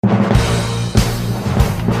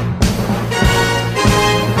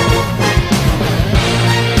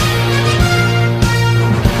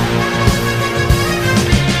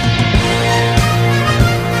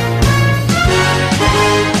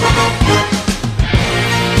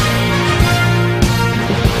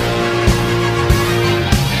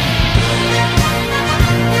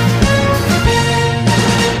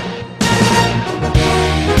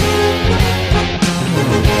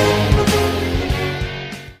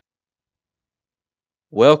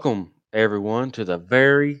Welcome, everyone, to the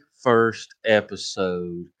very first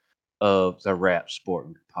episode of the Rap Sport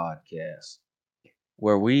Podcast,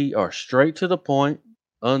 where we are straight to the point,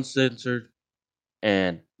 uncensored,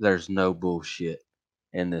 and there's no bullshit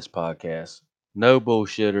in this podcast. No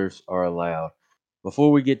bullshitters are allowed.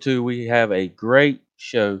 Before we get to, we have a great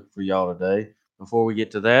show for y'all today. Before we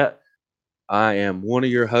get to that, I am one of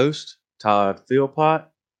your hosts, Todd Philpott,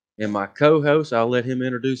 and my co-host. I'll let him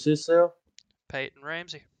introduce himself. Peyton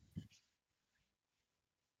Ramsey.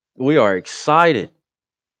 We are excited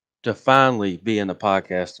to finally be in the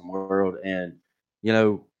podcasting world. And,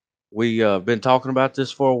 we been talking about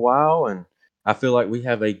this for a while, and I feel like we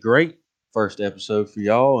have a great first episode for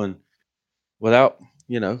y'all. And without,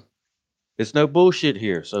 you know, it's no bullshit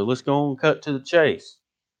here. So let's go and cut to the chase.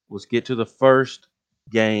 Let's get to the first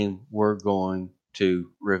game we're going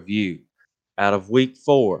to review out of week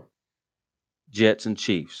 4, Jets and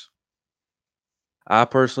Chiefs. I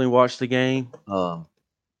personally watched the game.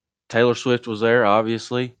 Taylor Swift was there,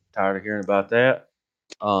 obviously. Tired of hearing about that.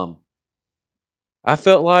 Um, I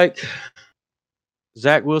felt like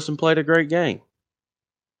Zach Wilson played a great game.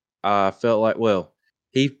 I felt like, well,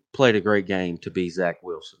 he played a great game to be Zach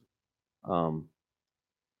Wilson. Um,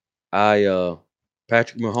 I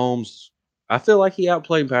Patrick Mahomes. I feel like he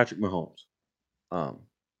outplayed Patrick Mahomes. Um,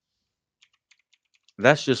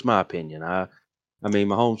 that's just my opinion. I mean,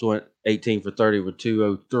 Mahomes went 18 for 30 with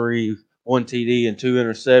 203, one TD and two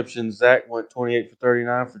interceptions. Zach went 28 for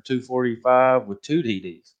 39 for 245 with two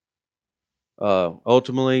TDs.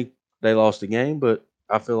 Ultimately, they lost the game, but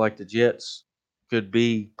I feel like the Jets could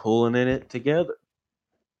be pulling in it together.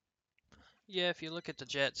 Yeah, if you look at the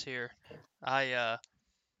Jets here, I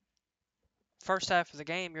first half of the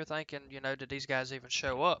game you're thinking, did these guys even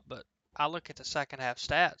show up? But I look at the second half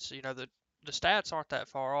stats, the stats aren't that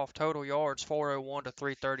far off. Total yards 401 to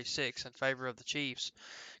 336 in favor of the Chiefs.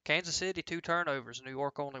 Kansas City 2 turnovers, New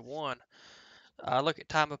York only 1. I look at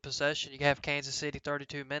time of possession, you have Kansas City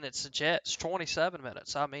 32 minutes, the Jets 27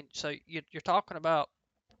 minutes. I mean, so you're talking about.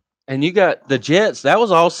 And you got the Jets. That was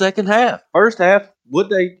all second half. First half, would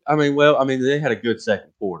they? I mean, they had a good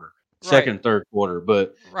second quarter, second Right, and third quarter.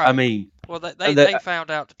 But I right. mean, Well, they that found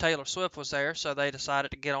out that Taylor Swift was there, so they decided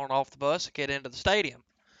to get on off the bus and get into the stadium.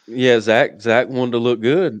 yeah, Zach wanted to look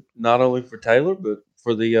good, not only for Taylor but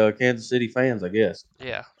for the Kansas City fans, I guess.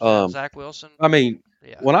 Yeah, Um, Zach Wilson. I mean,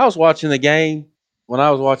 Yeah, when I was watching the game,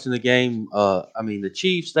 I mean, the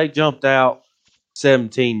Chiefs they jumped out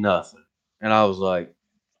 17-0, and I was like,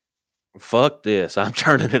 fuck this. I'm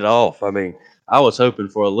turning it off. I mean, I was hoping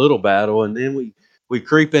for a little battle, and then we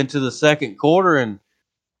creep into the second quarter, and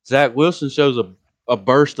Zach Wilson shows a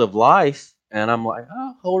burst of life, and I'm like,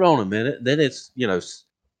 oh, hold on a minute. Then it's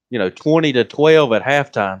 20-12 at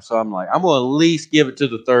halftime, so I'm like, I'm gonna at least give it to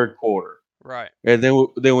the third quarter, right. and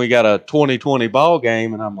then we got a 20-20 ball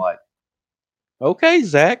game, and I'm like, okay,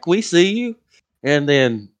 Zach, we see you, and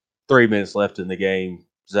then 3 minutes left in the game.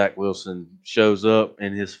 Zach Wilson shows up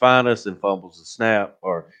in his finest and fumbles the snap.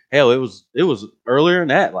 Or hell, it was earlier than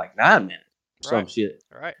that, like 9 minutes, some Right. shit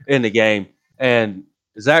Right. in the game. And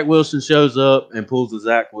Zach Wilson shows up and pulls the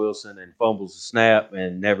Zach Wilson and fumbles the snap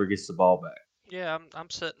and never gets the ball back. Yeah, I'm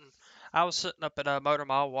sitting. I was sitting up at Motor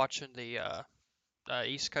Mile watching the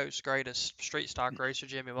East Coast greatest street stock racer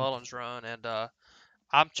Jimmy Mullins run, and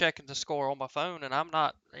I'm checking the score on my phone, and I'm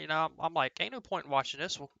not. I'm like, ain't no point in watching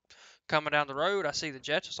this. Well, coming down the road, I see the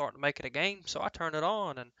Jets are starting to make it a game, so I turn it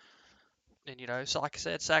on, and so like I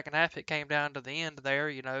said, second half it came down to the end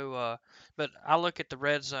there, but I look at the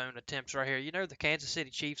red zone attempts right here. The Kansas City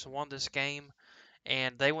Chiefs won this game,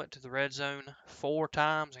 and they went to the red zone 4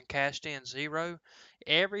 times and cashed in 0.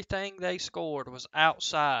 Everything they scored was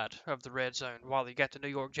outside of the red zone. While you got the New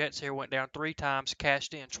York Jets here, went down 3 times,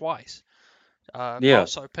 cashed in twice. Yeah,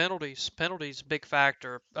 Also penalties big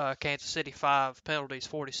factor. Kansas City 5 penalties,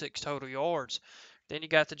 46 total yards. Then you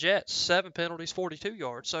got the Jets 7 penalties, 42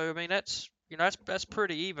 yards. So I mean that's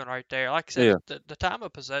pretty even right there. Like I said, yeah. the time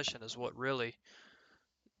of possession is what Well, really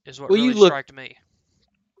struck me.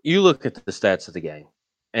 you look at the stats of the game,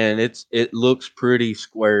 and it looks pretty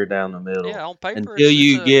square down the middle Yeah, on paper until it's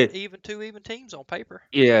you a get even teams on paper.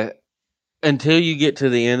 yeah until you get to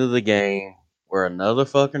the end of the game where another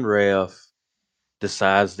fucking ref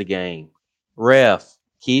decides the game. Ref,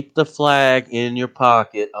 keep the flag in your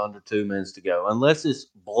pocket under 2 minutes to go, unless it's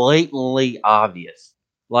blatantly obvious.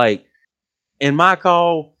 Like in my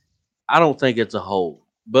call, I don't think it's a hold,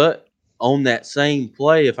 but on that same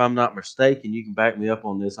play, if I'm not mistaken, you can back me up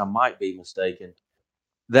on this. I might be mistaken.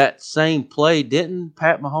 That same play, didn't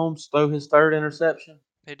Pat Mahomes throw his third interception?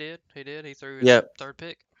 He did. He did. He threw his Yep. third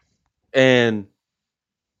pick. And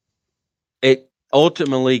it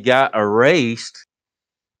ultimately got erased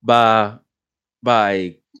by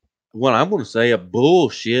by what I'm going to say a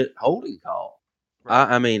bullshit holding call.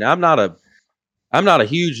 Right. I mean, I'm not a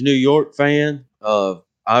huge New York fan.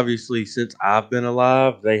 Obviously, since I've been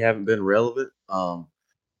alive, they haven't been relevant. Or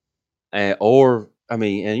I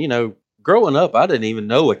mean, and growing up, I didn't even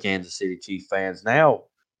know a Kansas City Chief fans. Now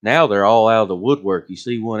they're all out of the woodwork. You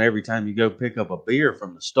see one every time you go pick up a beer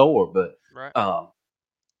from the store. Right. Um,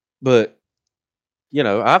 but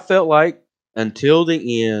I felt like until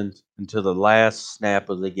the end, until the last snap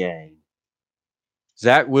of the game,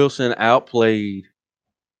 Zach Wilson outplayed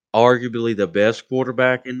arguably the best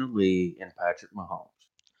quarterback in the league in Patrick Mahomes.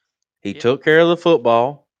 He Yeah. took care of the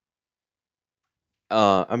football.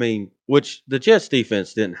 I mean, which the Jets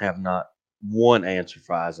defense didn't have not one answer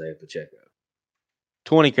for Isaiah Pacheco.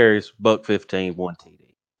 20 carries, buck 15, one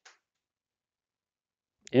TD.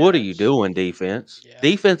 What are Yeah. you It's doing, defense? yeah.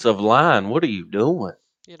 Defensive line, what are you doing?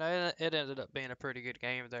 It ended up being a pretty good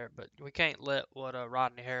game there, but we can't let what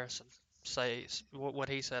Rodney Harrison says, what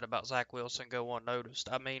he said about Zach Wilson go unnoticed.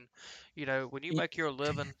 I mean, when you Y- make your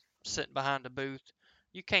living sitting behind the booth,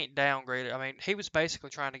 you can't downgrade it. I mean, he was basically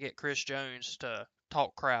trying to get Chris Jones to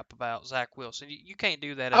talk crap about Zach Wilson. You can't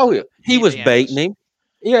do that as Oh yeah, a he was TV baiting analyst.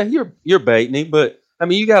 him. Yeah, you're baiting him, but I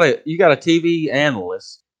mean, you got a TV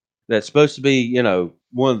analyst that's supposed to be,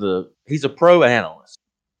 one of the he's a pro analyst.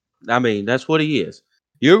 I mean, that's what he is.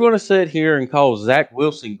 You're going to sit here and call Zach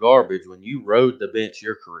Wilson garbage when you rode the bench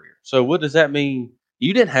your career. So what does that mean?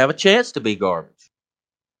 You didn't have a chance to be garbage.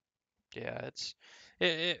 Yeah,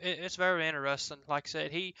 it's very interesting. Like I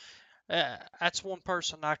said, that's one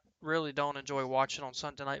person I really don't enjoy watching on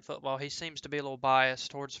Sunday Night Football. He seems to be a little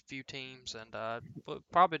biased towards a few teams, and would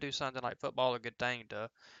probably do Sunday Night Football a good thing to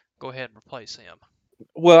go ahead and replace him.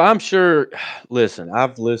 Well, I'm sure. Listen,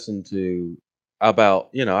 I've listened to about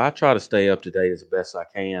I try to stay up to date as best I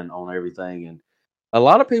can on everything, and a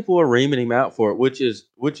lot of people are reaming him out for it, which is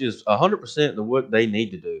 100% the what they need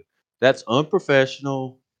to do. That's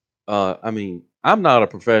unprofessional. I mean, I'm not a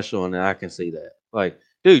professional, and I can see that. Like,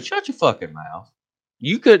 dude, shut your fucking mouth.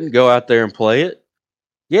 You couldn't go out there and play it.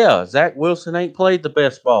 Yeah, Zach Wilson ain't played the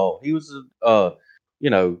best ball. He was a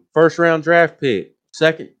first round draft pick,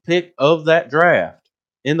 second pick of that draft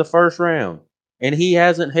in the first round, and he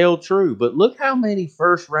hasn't held true. But look how many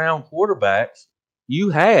first round quarterbacks you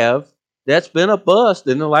have that's been a bust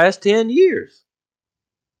in the last 10 years.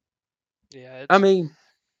 Yeah, I it's mean,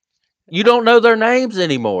 you don't know their names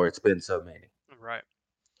anymore. It's been so many. right.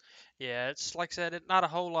 Yeah, it's like I said, not a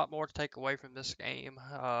whole lot more to take away from this game.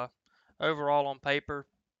 Overall, on paper,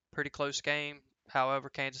 pretty close game. However,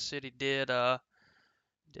 Kansas City did pull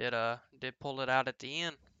it out at the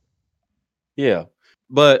end. Yeah,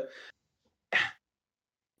 but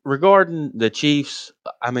regarding the Chiefs,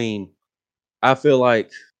 I mean, I feel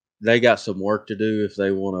like they got some work to do if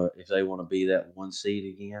they want to be that one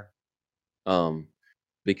seed again. Um,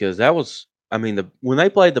 because that was I mean when they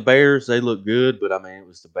played the Bears, they looked good, but I mean it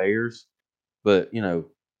was the Bears. But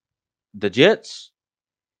the Jets,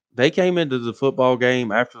 they came into the football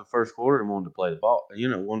game after the first quarter and wanted to play the ball.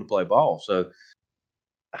 Wanted to play ball. So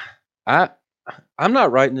I I'm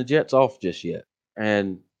not writing the Jets off just yet,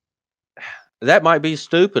 and that might be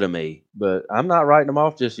stupid of me, but I'm not writing them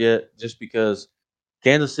off just yet, just because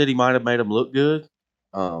Kansas City might have made them look good.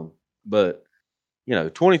 But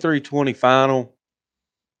 23-20 final.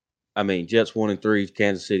 I mean, Jets 1-3,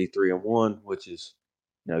 Kansas City 3-1, which is,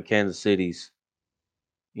 Kansas City's,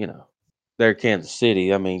 you know, they're Kansas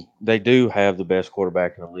City. I mean, they do have the best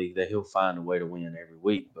quarterback in the league. That he'll find a way to win every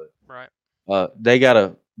week, but Right. they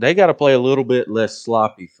gotta play a little bit less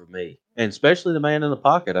sloppy for me, and especially the man in the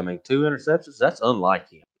pocket. I mean, 2 interceptions. That's unlike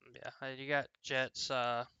him. Yeah, you got Jets,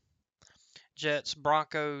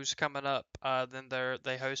 Broncos coming up. Then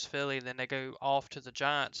they host Philly. Then they go off to the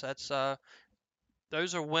Giants.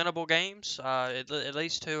 Those are winnable games. At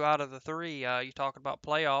least two out of the three. You talk about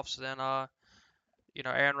playoffs. Then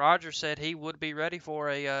Aaron Rodgers said he would be ready for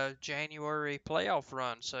a January playoff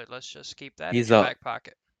run. So let's just keep that in He's your a back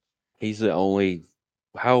pocket. he's the only.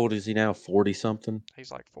 How old is he now? 40 something.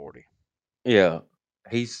 He's like 40. Yeah,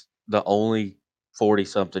 he's the only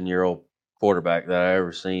 40-something-year-old quarterback that I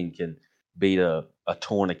ever seen can beat a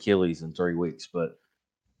torn Achilles in 3 weeks. But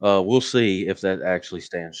we'll see if that actually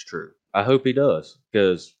stands true. I hope he does,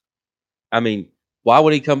 because I mean, why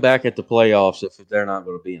would he come back at the playoffs if they're not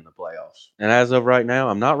going to be in the playoffs? And as of right now,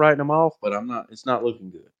 I'm not writing them off, but I'm not. It's not looking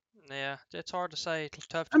good. Yeah, it's hard to say.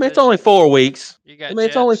 Tough I mean, it's division. only 4 weeks. You I got mean,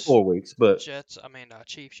 it's only Jets, 4 weeks, but Chiefs.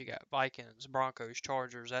 You got Vikings, Broncos,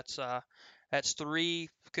 Chargers. That's three.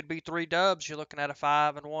 Could be three dubs. You're looking at a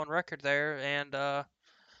 5-1 record there, and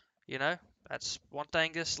You know, that's one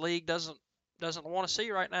thing this league doesn't want to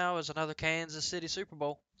see right now is another Kansas City Super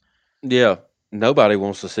Bowl. Yeah, nobody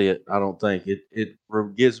wants to see it. I don't think it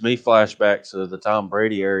gives me flashbacks of the Tom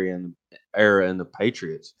Brady era and the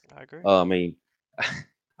Patriots. I agree. I mean,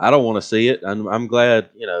 I don't want to see it. I'm glad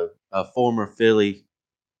a former Philly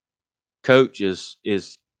coach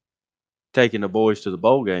is taking the boys to the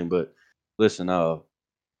bowl game. But listen,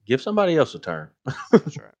 give somebody else a turn.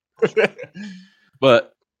 That's right. That's right.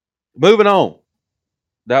 But moving on,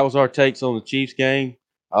 that was our takes on the Chiefs game.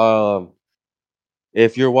 Um,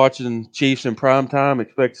 if you're watching Chiefs in prime time,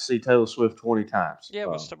 expect to see Taylor Swift 20 times. Yeah,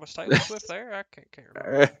 was Taylor Swift there? I can't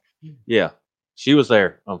remember. Yeah, she was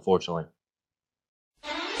there, unfortunately.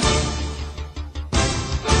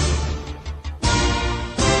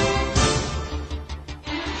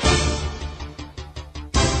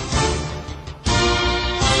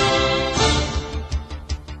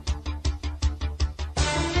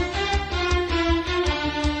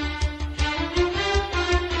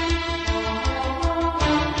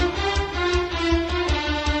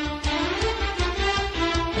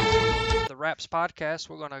 The Raps podcast,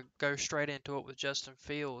 we're gonna go straight into it with Justin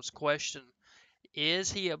Fields. Question: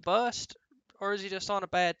 is he a bust or is he just on a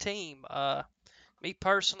bad team? Me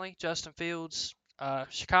personally, Justin Fields,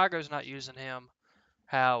 Chicago's not using him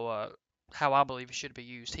how how I believe he should be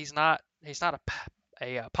used. He's not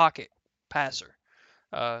a pocket passer,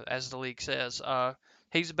 as the league says.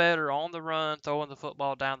 He's better on the run, throwing the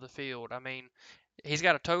football down the field. I mean, he's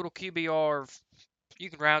got a total QBR of, you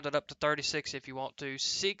can round it up to 36 if you want to.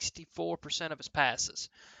 64% of his passes.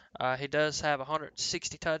 He does have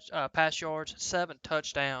 160 pass yards, 7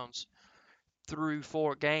 touchdowns through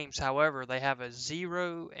 4 games. However, they have a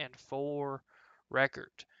 0-4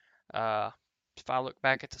 record. Uh, if I look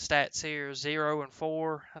back at the stats here,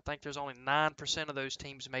 0-4, I think there's only 9% of those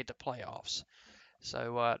teams made the playoffs.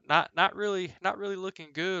 So not really looking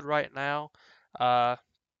good right now. Uh,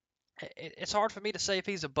 it's hard for me to say if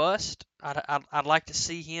he's a bust. I'd like to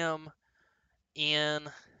see him in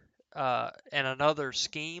in another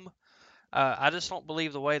scheme. I just don't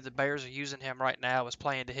believe the way the Bears are using him right now is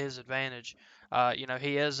playing to his advantage.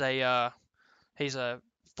 He is he's a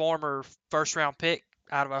former first round pick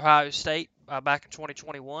out of Ohio State back in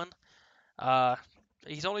 2021. Uh,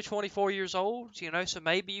 he's only 24 years old, so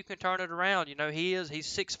maybe you can turn it around. He's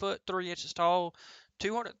 6 foot 3 inches tall,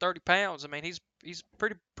 230 pounds. I mean, he's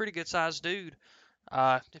pretty good sized dude.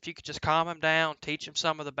 If you could just calm him down, teach him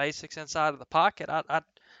some of the basics inside of the pocket,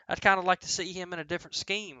 I'd kind of like to see him in a different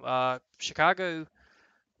scheme. Chicago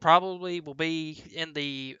probably will be in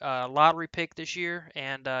the lottery pick this year,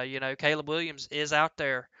 and Caleb Williams is out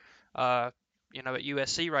there, at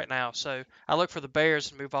USC right now. So I look for the Bears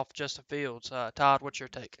to move off Justin Fields. Todd, what's your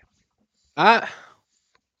take? I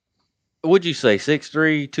would you say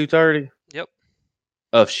 6'3", 230? Yep.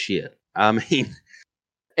 Of shit. I mean,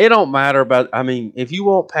 it don't matter about. I mean, if you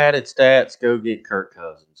want padded stats, go get Kirk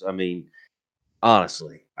Cousins. I mean,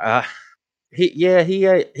 honestly,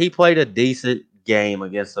 he played a decent game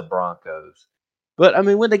against the Broncos, but I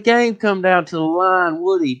mean, when the game come down to the line,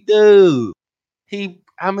 what'd he do?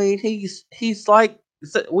 I mean, he's like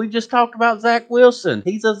we just talked about Zach Wilson.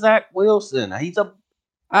 He's a Zach Wilson.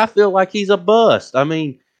 I feel like he's a bust. I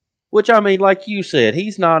mean, like you said,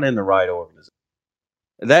 he's not in the right organization.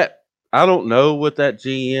 That I don't know what that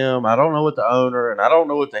GM, I don't know what the owner, and I don't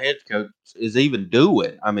know what the head coach is even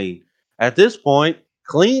doing. I mean, at this point,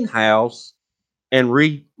 clean house and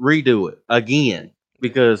redo it again Yeah.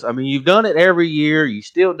 because I mean you've done it every year. You're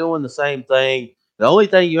still doing the same thing. The only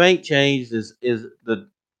thing you ain't changed is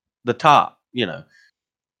the top.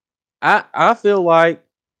 I feel like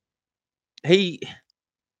he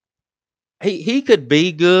he could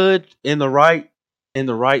be good in the right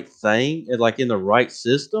thing and like in the right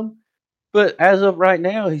system, but as of right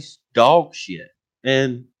now, he's dog shit,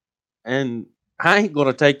 and and I ain't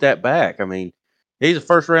gonna take that back. I mean, he's a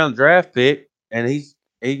first round draft pick, and he's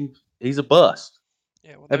a bust.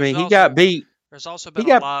 Yeah. Well, I mean, he got beat. there's also He been a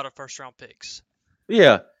got lot of first round picks.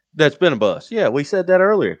 Yeah, that's been a bust. Yeah, we said that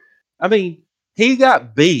earlier. I mean, he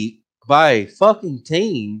got beat by a fucking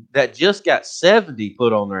team that just got 70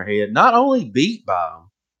 put on their head. Not only beat by them,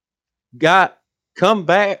 got come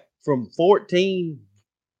back from 14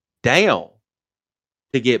 down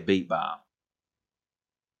to get beat by them.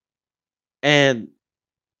 And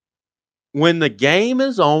when the game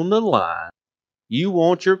is on the line, you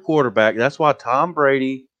want your quarterback. That's why Tom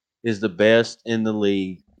Brady is the best in the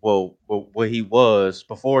league. Well, what he was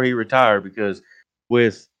before he retired, because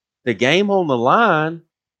with the game on the line,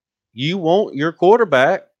 you want your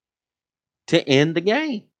quarterback to end the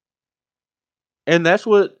game. And that's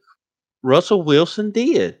what Russell Wilson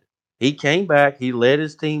did. he came back, he led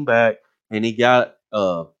his team back, and he got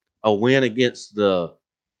a win against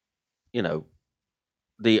you know,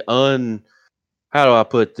 the un. How do I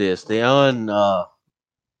put this? The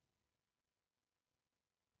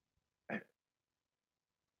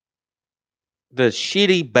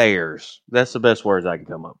shitty Bears. That's the best words I can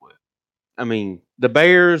come up with. I mean, the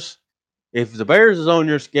Bears. If the Bears is on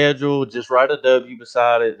your schedule, just write a W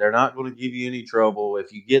beside it. They're not going to give you any trouble. If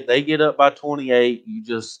they get up by 28, you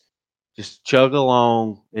just chug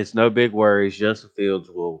along. It's no big worries. Justin Fields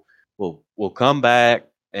will come back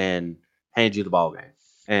and hand you the ball game.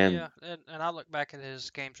 And Yeah, and I look back at his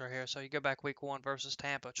games right here. So you go back week 1 versus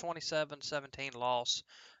Tampa, 27-17 loss.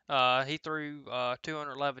 He threw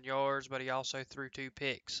 211 yards, but he also threw 2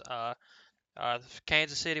 picks.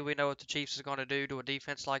 Kansas City, we know what the Chiefs is going to do to a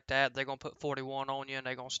defense like that. They're going to put 41 on you and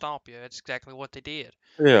they're going to stomp you. It's exactly what they did.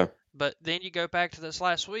 yeah, But then you go back to this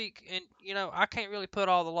last week, and I can't really put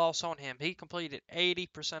all the loss on him. He completed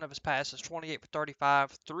 80% of his passes, 28 for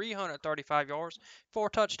 35, 335 yards, 4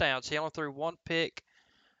 touchdowns. He only threw 1 pick.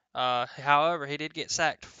 However, he did get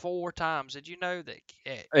sacked 4 times. Did you know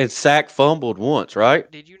that? and sack fumbled once,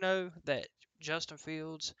 right? Did you know that Justin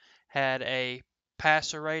Fields had a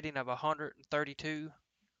passer rating of 132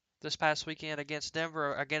 this past weekend against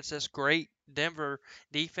Denver, against this great Denver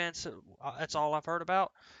defense? That's all I've heard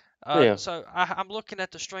about. Yeah, So I'm looking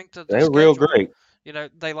at the strength of the they're real schedule.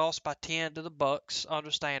 great. They lost by 10 to the Bucks,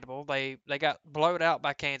 understandable. They got blowed out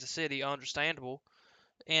by Kansas City, understandable.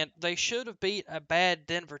 And they should have beat a bad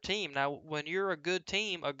Denver team. Now, when you're a good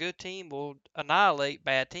team will annihilate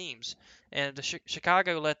bad teams. And the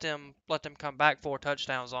Chicago let them come back 4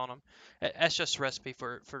 touchdowns on them. That's just a recipe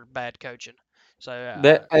for bad coaching. So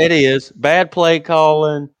That it is bad play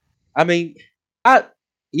calling. I mean, I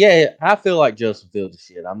I feel like Justin Fields is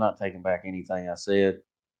shit. I'm not taking back anything I said.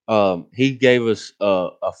 He gave us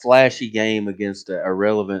a flashy game against an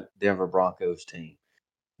irrelevant Denver Broncos team.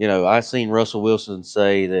 I seen Russell Wilson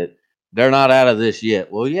say that they're not out of this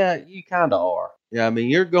yet. Well, yeah, you kind of are. Yeah, I mean,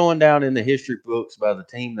 you're going down in the history books by the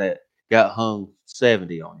team that got hung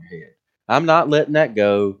 70 on your head. I'm not letting that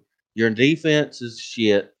go. Your defense is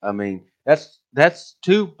shit. I mean, that's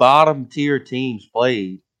two bottom tier teams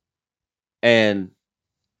played, and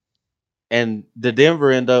the Denver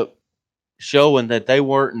end up showing that they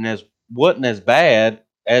wasn't as bad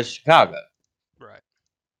as Chicago. right,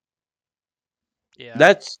 yeah,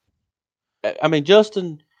 That's I mean,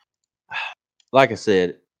 Justin, like I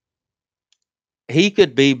said, he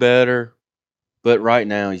could be better, but right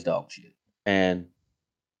now he's dog shit. And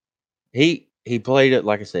he played it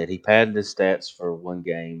like I said. He padded his stats for one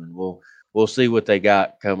game, and we'll see what they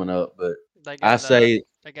got coming up. But they I got uh say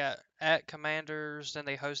they got at Commanders, then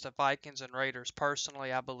they host the Vikings and Raiders.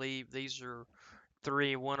 Personally, I believe these are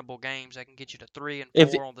 3 winnable games that can get you to 3 and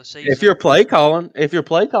if 4 on the season. if your play calling's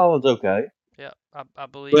okay, Yeah, I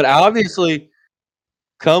but believe obviously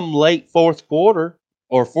come late fourth quarter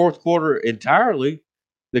or fourth quarter entirely,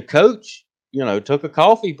 the coach took a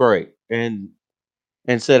coffee break and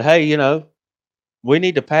said, hey, we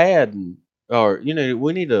need to pad or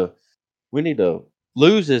we need to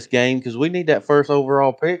lose this game because we need that first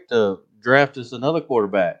overall pick to draft us another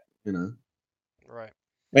quarterback. right.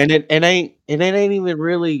 And it ain't even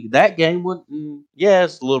really that game. Yeah,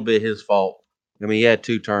 it's a little bit his fault. I mean, he had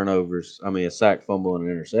 2 turnovers. I mean, a sack, fumble, and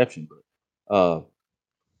an interception. But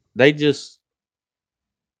they just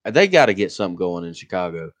they got to get something going in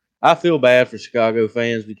Chicago. I feel bad for Chicago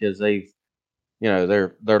fans because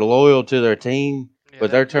they're loyal to their team, Yeah,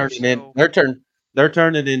 but they're still they're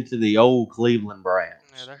turning into the old Cleveland yeah,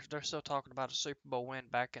 Browns. they're still talking about a Super Bowl win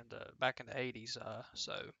back in the 80s.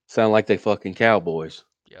 Sound like they fucking Cowboys.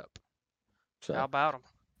 Yep. How So about them?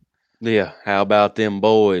 yeah, how about them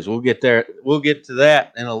boys? We'll get there. We'll get to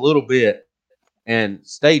that in a little bit, and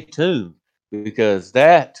stay tuned because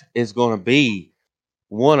that is going to be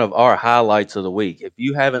one of our highlights of the week. If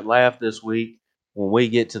you haven't laughed this week, when we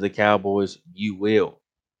get to the Cowboys, you will.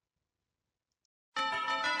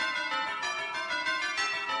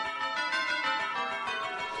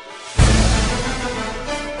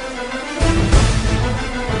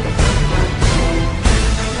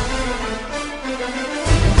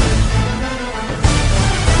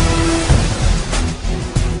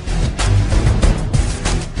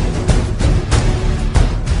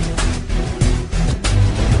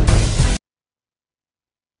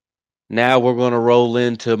 Now we're going to roll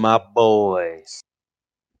into my boys,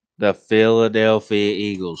 the Philadelphia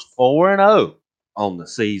Eagles, 4-0 on the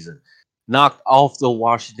season. Knocked off the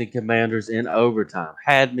Washington Commanders in overtime.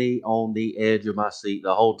 Had me on the edge of my seat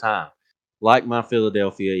the whole time, like my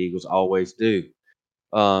Philadelphia Eagles always do.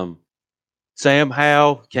 Um, Sam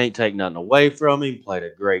Howell, can't take nothing away from him. Played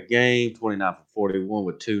a great game, 29 for 41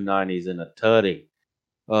 with 290s and a tutty.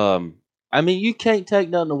 Um, I mean, you can't take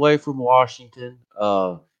nothing away from Washington.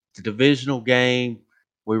 The divisional game,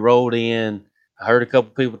 we rolled in. I heard a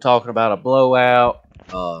couple people talking about a blowout.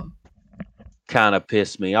 Kind of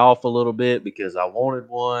pissed me off a little bit because I wanted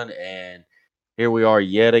one, and here we are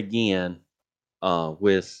yet again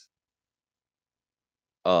with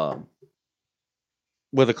um,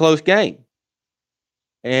 with a close game.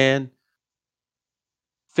 And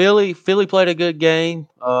Philly played a good game.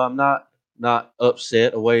 I'm not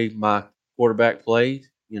upset the way my quarterback played.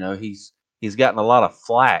 You know, he's gotten a lot of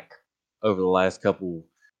flack over the last couple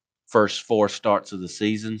first four starts of the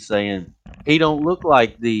season, saying he don't look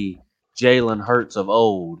like the Jalen Hurts of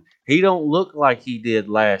old. He don't look like he did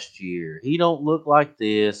last year. He don't look like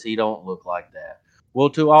this. He don't look like that.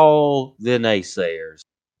 Well, to all the naysayers,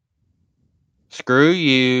 screw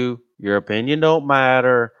you. Your opinion don't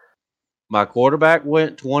matter. My quarterback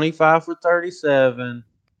went 25 for 37,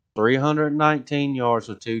 319 yards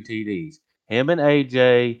with two TDs. Him and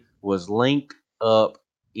AJ was linked up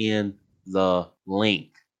in the link.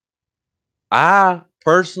 I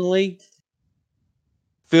personally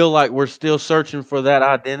feel like we're still searching for that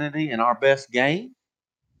identity in our best game,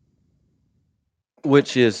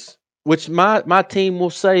 which my team will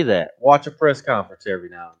say that. Watch a press conference every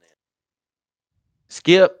now and then.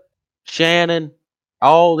 Skip, Shannon,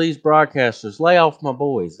 all these broadcasters, lay off my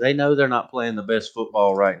boys. They know they're not playing the best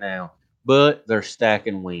football right now, but they're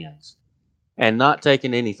stacking wins. And not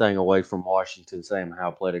taking anything away from Washington. Sam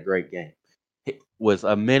Howell played a great game. With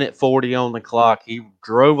a minute 40 on the clock, he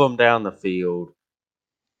drove them down the field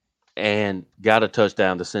and got a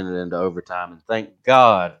touchdown to send it into overtime. And thank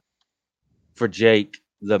God for Jake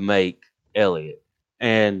the Make Elliott.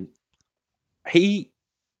 And he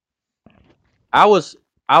I was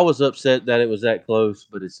I was upset that it was that close,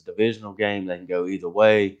 but it's a divisional game. They can go either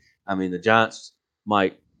way. I mean, the Giants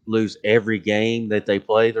might lose every game that they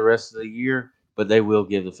play the rest of the year, but they will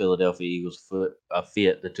give the Philadelphia Eagles foot a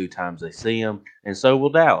fit the two times they see them, and so will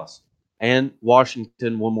Dallas and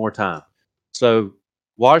Washington one more time. So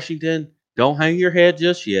Washington, don't hang your head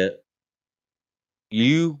just yet.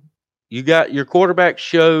 You you got your quarterback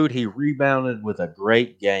showed he rebounded with a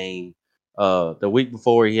great game. The week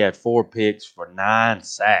before he had four picks for 9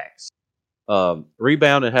 sacks.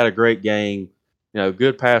 Rebounded, had a great game. You know,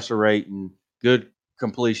 good passer rating, good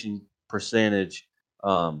completion percentage.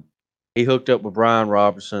 Um, he hooked up with Brian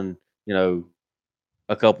Robertson, you know,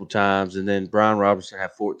 a couple times, and then Brian Robertson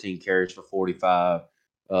had 14 carries for 45.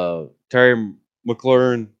 Terry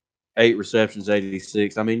McLaurin, 8 receptions,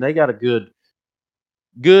 86. I mean, they got a good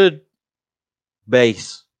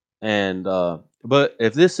base. And but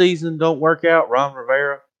if this season don't work out, Ron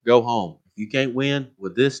Rivera, go home. If you can't win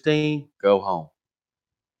with this team, go home.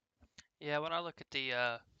 Yeah, when I look at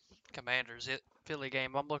the Commanders Philly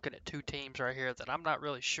game, I'm looking at two teams right here that I'm not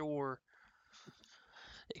really sure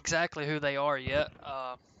exactly who they are yet.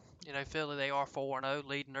 Philly, they are 4-0,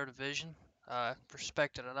 leading their division.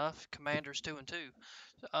 Respected enough. Commanders 2-2.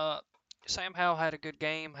 Uh, Sam Howell had a good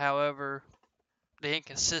game. However, the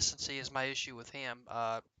inconsistency is my issue with him.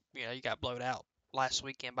 You got blowed out last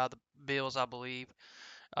weekend by the Bills, I believe.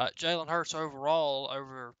 Jalen Hurts overall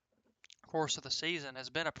over the course of the season has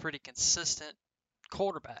been a pretty consistent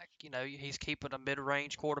quarterback. He's keeping a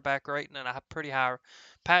mid-range quarterback rating and a pretty high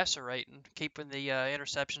passer rating, keeping the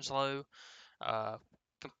interceptions low, uh,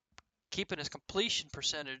 com- keeping his completion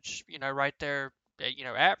percentage, right there,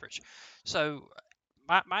 average. So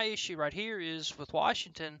my issue right here is with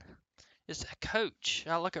Washington is a coach.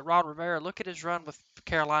 I look at Ron Rivera. Look at his run with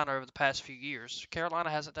Carolina over the past few years. Carolina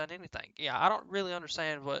hasn't done anything. Yeah, I don't really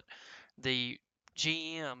understand what the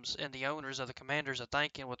GMs and the owners of the Commanders are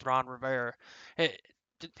thinking with Ron Rivera. It,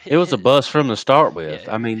 It was a bust from the start with.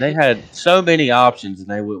 yeah, I mean, they had so many options and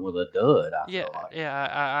they went with a dud, I yeah, feel like. yeah.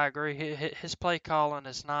 I agree. His play calling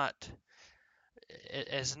is not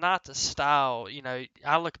the style.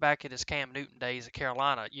 I look back at his Cam Newton days at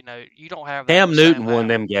Carolina. You don't have that Cam with Sam Newton won Howell.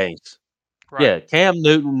 them games. Right, Yeah, Cam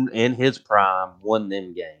Newton in his prime won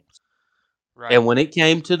them games. right, And when it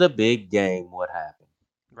came to the big game, what happened?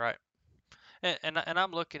 right. And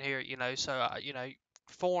I'm looking here, so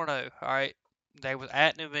 4-0. All right, they was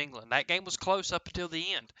at New England. That game was close up until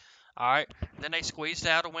the end. All right, then they squeezed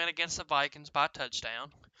out a win against the Vikings by a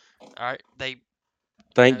touchdown. All right, they, you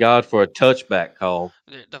Thank know, God for a touchback call.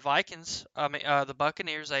 the Vikings. I mean, the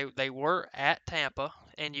Buccaneers. They were at Tampa,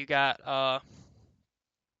 and you got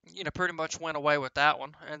pretty much went away with that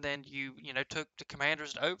one, and then you took the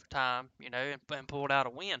Commanders to overtime, and pulled out a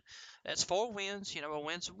win. That's 4 wins. A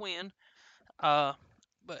win's a win. Uh,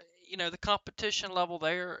 but the competition level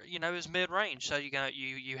there, is mid-range. So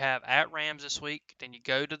you have at Rams this week, then you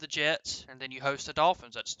go to the Jets, and then you host the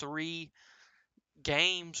Dolphins. That's three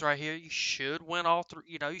games right here. You should win all three.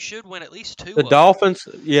 You should win at least The two of them. Dolphins,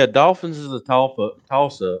 yeah, Dolphins is a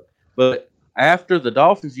toss up. But after the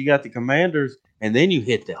Dolphins, you got the Commanders, and then you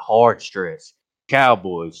hit the hard stretch: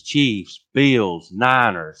 Cowboys, Chiefs, Bills,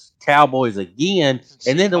 Niners, Cowboys again,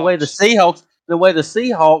 And and then Seahawks, The way the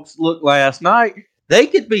Seahawks looked last night, they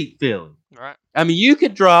could beat Philly. right? I mean, you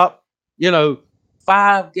could drop, you know,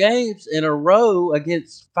 5 games in a row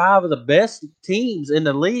against 5 of the best teams in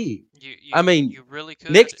the league. You you I mean, you really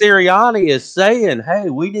Nick could. Sirianni is saying, "Hey,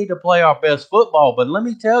 we need to play our best football." But let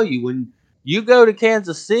me tell you, when you go to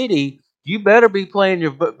Kansas City, you better be playing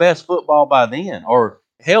your best football by then, or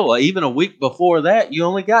hell, even a week before that. You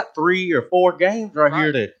only got 3 or 4 games right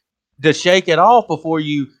here Right, to shake it off before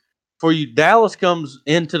you Dallas comes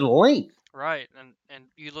into the link. right. And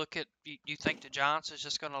you look at you think the Giants is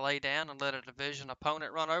just going to lay down and let a division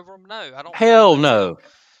opponent run over them? No, I don't believe Hell they will. no.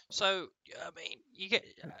 So I mean, you get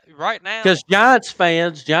right Because now.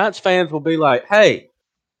 Giants fans will be like, "Hey,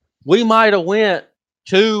 we might have went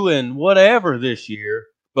 2 and whatever this year,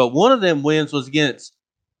 but one of them wins was against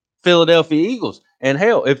Philadelphia Eagles. And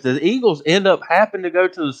hell, if the Eagles end up having to go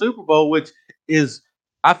to the Super Bowl, which is,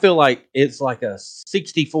 I feel like it's like a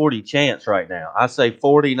 60-40 chance right now. I say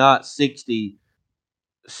 40, not 60,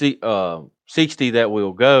 60 that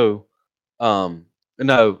will go.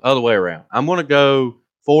 No, other way around. I'm going to go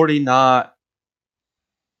 40, not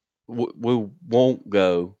we won't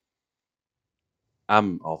go.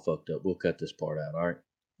 I'm all fucked up. We'll cut this part out. All right.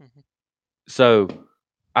 Mhm. So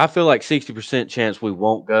I feel like 60% chance we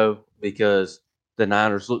won't go because the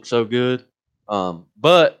Niners look so good.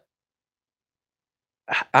 But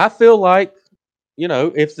I feel like,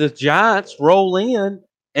 if the Giants roll in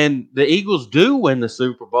and the Eagles do win the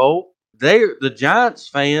Super Bowl, the Giants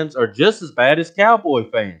fans are just as bad as Cowboy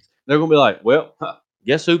fans. They're going to be like, well,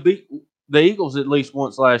 guess who beat the Eagles at least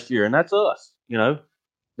once last year? And that's us.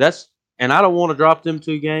 That's and I don't want to drop them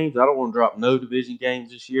 2 games. I don't want to drop no division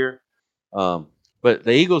games this year. Um, but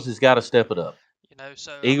the Eagles has got to step it up.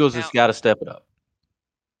 So I'm Eagles has count. got to step it up.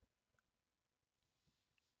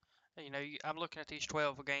 I'm looking at these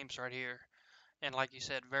 12 games right here, and like you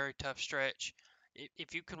said, very tough stretch.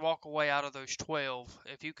 If you can walk away out of those 12,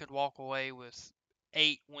 if you could walk away with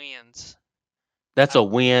 8 wins, That's I, a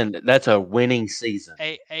win. That's a winning season.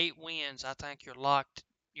 eight wins, I think you're locked.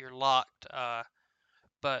 You're locked.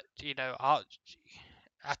 But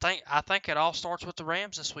I think it all starts with the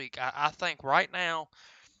Rams this week. I think right now,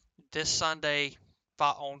 this Sunday,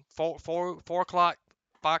 on 4 o'clock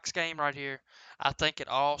Fox game right here. I think it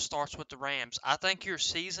all starts with the Rams. I think your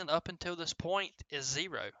season up until this point is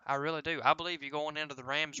zero. I really do. I believe you're going into the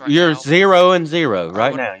Rams right You're now 0-0 right 0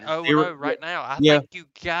 and now. You're 0 and zero. 0 right now. I Yeah. think you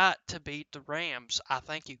got to beat the Rams. I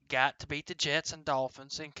think you got to beat the Jets and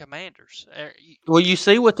Dolphins and Commanders. Well, you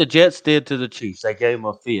see what the Jets did to the Chiefs. They gave them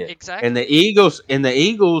a fit, and Exactly. the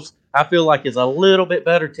Eagles, I feel like is a little bit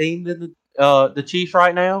better team than the Chiefs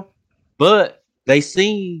right now, but they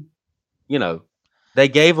seem, you know, they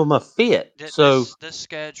gave them a fit. So, This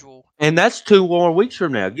schedule. and that's 2 more weeks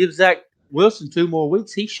from now. Give Zach Wilson 2 more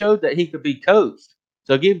weeks. He showed that he could be coached.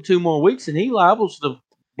 So give him 2 more weeks, and he liable to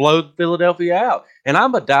blow Philadelphia out. And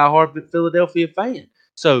I'm a diehard Philadelphia fan.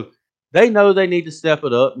 So they know they need to step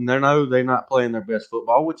it up, and they know they're not playing their best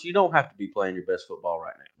football, which you don't have to be playing your best football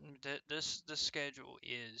right now. This schedule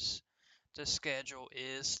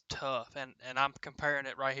is tough, and I'm comparing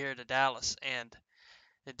it right here to Dallas, and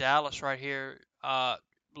the Dallas right here,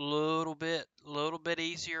 little bit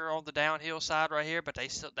easier on the downhill side right here, but they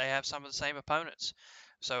have some of the same opponents.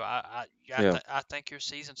 So Yeah. I think your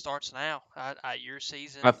season starts now. Your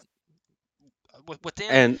season I,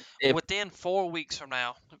 within and if within 4 weeks from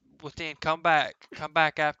now, come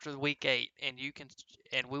back after the week 8,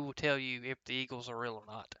 and we will tell you if the Eagles are real or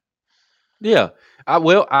not. Yeah,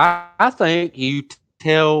 I think you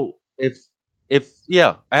tell if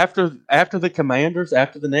yeah after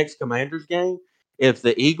the next Commanders game, if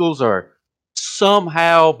the Eagles are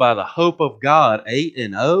somehow by the hope of God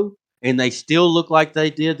 8-0 and they still look like they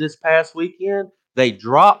did this past weekend, they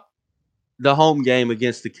drop the home game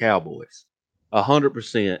against the Cowboys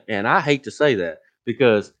 100%. And I hate to say that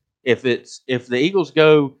because if the Eagles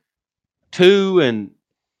go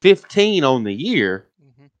 2-15 on the year,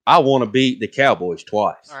 Hmm. I want to beat the Cowboys All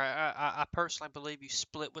twice. right, I personally believe you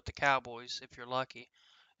split with the Cowboys if you're lucky.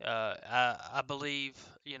 I believe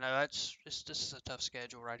this is a tough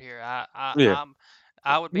schedule right here. Yeah.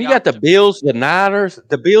 I would be You got the optim. Bills, the Niners.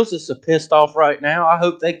 The Bills is so pissed off right now. I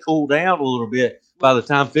hope they cool down a little bit by Well, the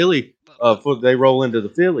time Philly let, before they roll into the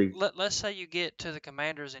Philly. let's say you get to the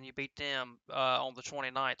Commanders and you beat them on the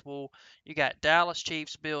 29th. Well, you got Dallas,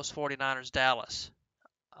 Chiefs, Bills, 49ers, Dallas.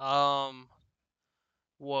 Um,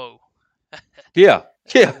 whoa, Yeah,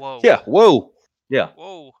 yeah, whoa, yeah. Whoa, yeah.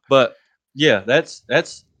 whoa. But yeah, that's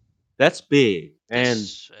big. And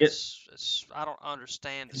It's I don't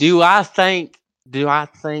understand do this. I think do I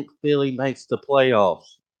think Philly makes the playoffs?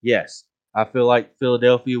 Yes. I feel like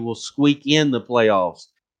Philadelphia will squeak in the playoffs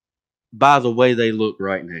by the way they look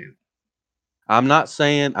right now. I'm not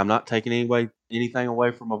taking anything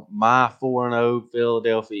away from my 4-0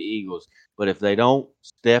 Philadelphia Eagles, but if they don't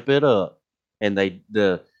step it up and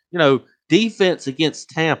defense against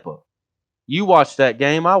Tampa, you watched that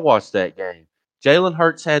game, I watched that game. Jalen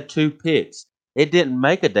Hurts had 2 picks. It didn't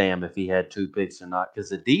make a damn if he had 2 picks or not because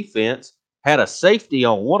the defense had a safety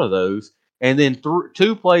on one of those, and then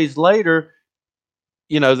 2 plays later,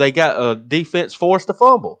 they got a defense forced to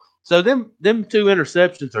fumble. So them 2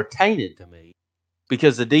 interceptions are tainted to me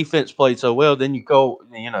because the defense played so well. Then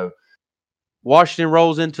Washington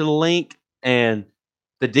rolls into the link, and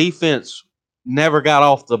the defense never got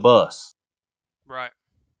off the bus. Right,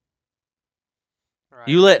 right,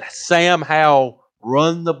 You let Sam Howell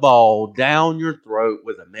run the ball down your throat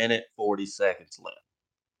with 1:40 left.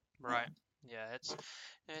 right. Yeah,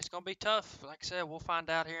 it's gonna be tough. Like I said, we'll find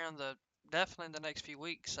out here in the definitely in the next few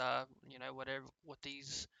weeks. Whatever what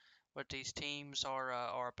these teams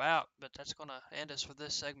are about. But that's gonna end us for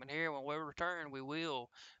this segment here. When we return, we will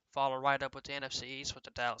follow right up with the NFC East with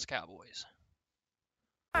the Dallas Cowboys.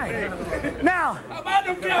 Now,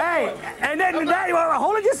 hey, and then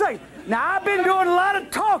hold it just a second. Now, I've been doing a lot of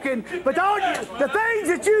talking, but the things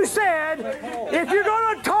that you said, if you're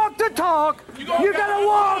going to talk the talk, you got to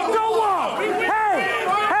walk the walk.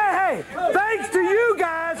 Hey, thanks to you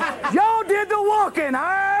guys, y'all did the walking, all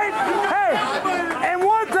right? Hey, and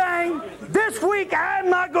one thing, this week I'm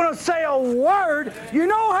not going to say a word. You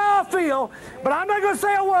know how I feel, but I'm not going to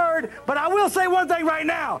say a word, but I will say one thing right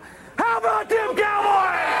now. How about them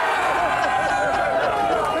Cowboys?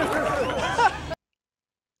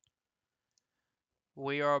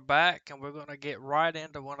 We are back, and we're going to get right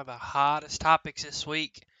into one of the hottest topics this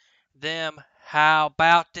week. How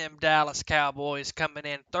about them Dallas Cowboys coming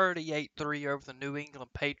in 38-3 over the New England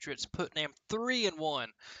Patriots, putting them 3-1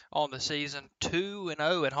 on the season,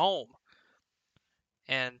 2-0 at home,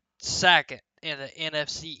 and second in the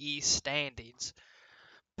NFC East standings.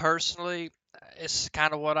 Personally, it's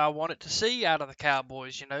kind of what I wanted to see out of the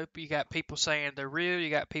Cowboys. You got people saying they're real, you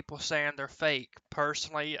got people saying they're fake.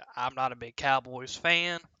 Personally, I'm not a big Cowboys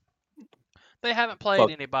fan. They haven't played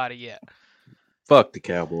Fuck, anybody yet. fuck the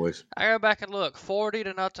Cowboys. I go back and look,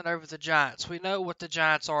 40-0 over the Giants. We know what the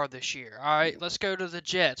Giants are this year. All right, let's go to the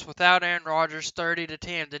Jets. Without Aaron Rodgers,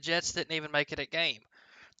 30-10. The Jets didn't even make it a game.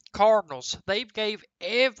 Cardinals, they gave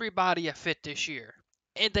everybody a fit this year,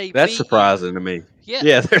 and they That's beat you. surprising to me. Yeah,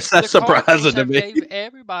 Yeah, that's the Cardinals surprising to have me. gave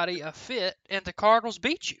everybody a fit, and the Cardinals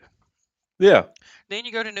beat you. Yeah. Then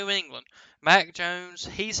you go to New England. Mac Jones,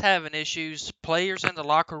 he's having issues. Players in the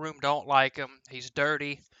locker room don't like him. He's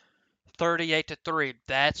dirty. 38-3.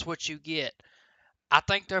 That's what you get. I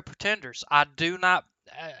think they're pretenders. I do not.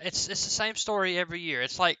 It's the same story every year.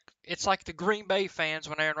 It's like the Green Bay fans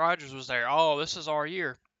when Aaron Rodgers was there. Oh, this is our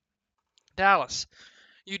year. Dallas,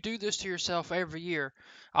 you do this to yourself every year.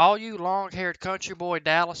 All you long-haired country boy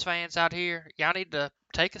Dallas fans out here, y'all need to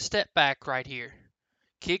take a step back right here.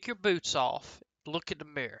 Kick your boots off. Look in the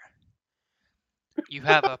mirror. You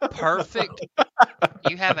have a perfect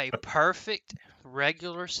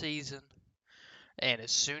regular season, and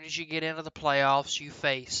as soon as you get into the playoffs, you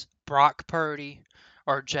face Brock Purdy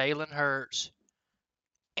or Jalen Hurts,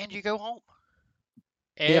 and you go home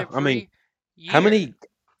Yeah. I mean, every how year. many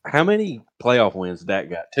how many playoff wins that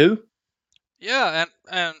got? 2? Yeah,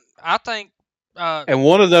 and I think And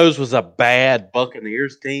one of those was a bad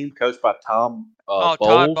Buccaneers team coached by Tom Todd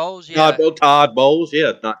Bowles. Bowles, yeah, Todd Bowles.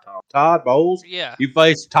 Yeah, not Tom. Todd Bowles. yeah, You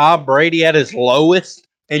faced Tom Brady at his lowest,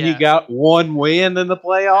 and you yeah. got one win in the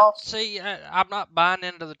playoffs. See, I'm not buying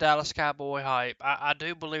into the Dallas Cowboy hype. I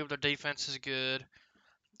do believe their defense is good.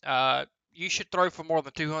 You should throw for more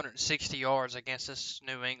than 260 yards against this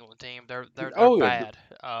New England team. They're Oh yeah,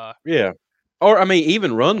 bad. yeah. Or I mean,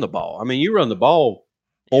 even run the ball. I mean, you run the ball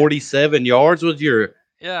Yeah, 47 yards with your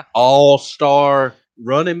yeah. all-star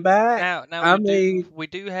running back. Now I mean, we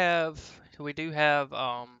do have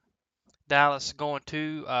Dallas going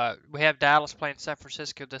to we have Dallas playing San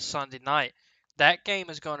Francisco this Sunday night. That game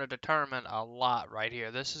is going to determine a lot right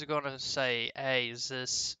here. This is going to say, hey, is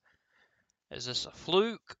this a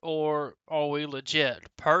fluke or are we legit?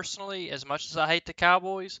 Personally, as much as I hate the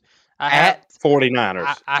Cowboys, I have at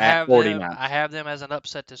 49ers. At 49ers. I have them as an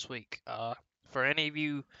upset this week. For any of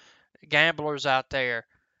you gamblers out there,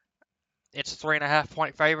 it's a 3.5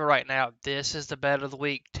 point favorite right now. This is the bet of the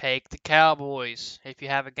week. Take the Cowboys. If you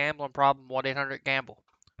have a gambling problem, 1-800-GAMBLE.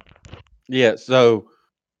 Yeah, so,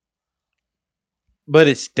 but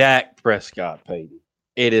it's Dak Prescott, Peyton.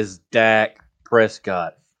 It is Dak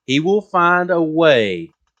Prescott. He will find a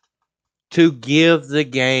way to give the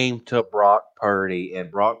game to Brock Purdy, and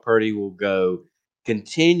Brock Purdy will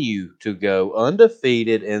continue to go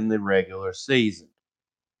undefeated in the regular season.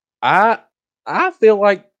 I feel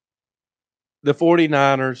like the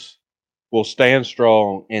 49ers will stand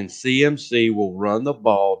strong and CMC will run the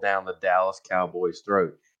ball down the Dallas Cowboys'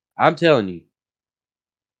 throat. I'm telling you,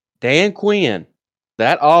 Dan Quinn,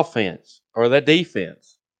 that offense or that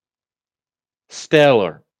defense,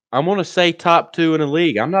 stellar. I'm going to say top 2 in the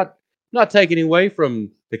league. I'm not taking away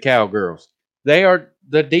from the Cowgirls. The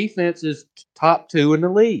defense is top 2 in the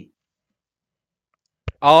league.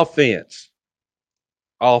 Offense.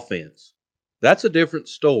 That's a different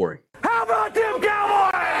story. How about them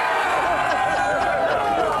Cowboys?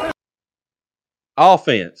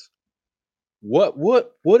 Offense.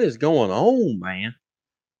 What is going on, man?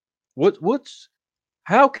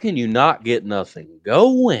 How can you not get nothing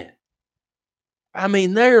going? I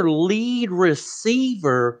mean, their lead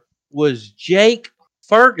receiver was Jake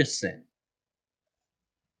Ferguson.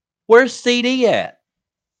 Where's CD at?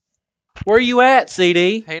 Where you at,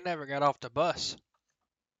 CD? He never got off the bus.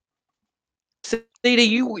 CD,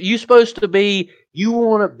 you supposed to be, you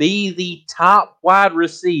want to be the top wide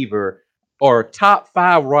receiver or top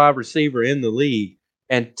 5 wide receiver in the league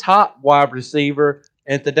and top wide receiver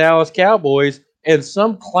at the Dallas Cowboys, and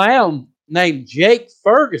some clown named Jake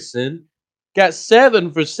Ferguson got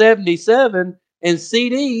 7 for 77, and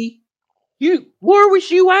CD, where was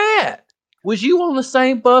you at? Was you on the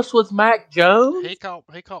same bus with Mac Jones? He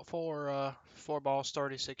caught four balls,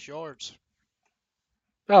 36 yards.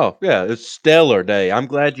 Oh, yeah, it's stellar day. I'm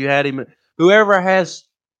glad you had him. Whoever has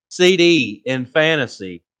CD in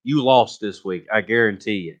fantasy, you lost this week. I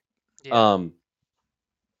guarantee you. Yeah.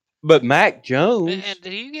 But Mac Jones. And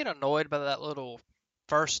do you get annoyed by that little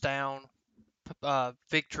first down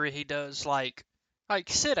victory he does? Like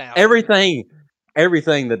sit down. Everything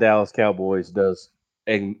the Dallas Cowboys does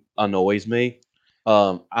annoys me.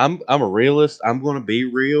 I'm a realist. I'm going to be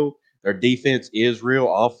real. Their defense is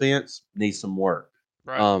real. Offense needs some work.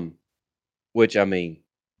 Right. Which, I mean,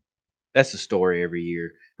 that's the story every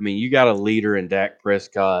year. I mean, you got a leader in Dak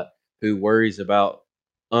Prescott who worries about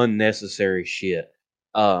unnecessary shit.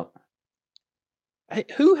 Who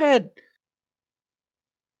had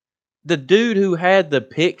the dude who had the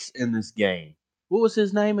picks in this game? What was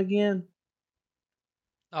his name again?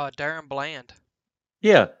 Darren Bland.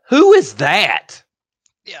 Yeah. Who is that?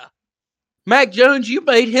 Yeah. Mac Jones, you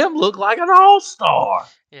made him look like an all-star.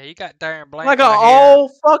 Yeah, you got Darren Bland. Like an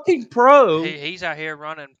all-fucking pro. He's out here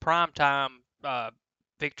running primetime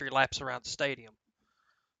victory laps around the stadium.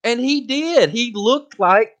 And he did. He looked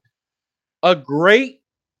like a great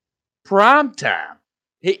primetime.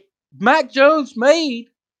 Mac Jones made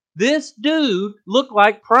this dude look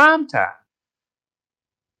like primetime.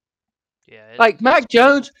 Yeah. Like Mac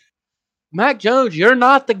Jones, you're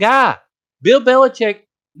not the guy. Bill Belichick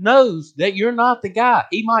knows that you're not the guy.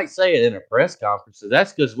 He might say it in a press conference. So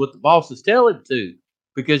that's because what the bosses tell him to,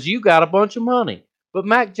 because you got a bunch of money. But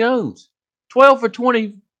Mac Jones, 12 for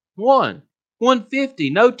 21, 150,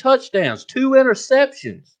 no touchdowns, 2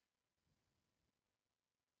 interceptions.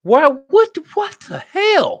 What the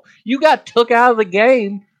hell? You got took out of the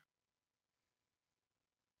game,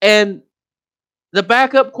 and the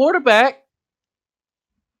backup quarterback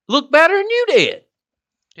looked better than you did.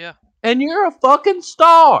 Yeah. And you're a fucking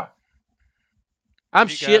star. I'm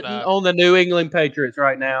You shitting got, on the New England Patriots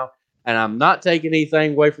right now, and I'm not taking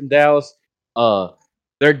anything away from Dallas.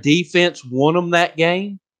 Their defense won them that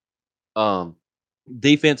game.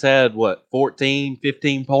 Defense had, 14,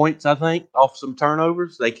 15 points, I think, off some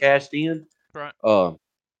turnovers. They cashed in. Right.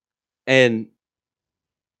 And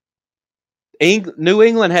New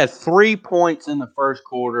England had 3 points in the first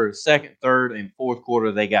quarter. Second, third, and fourth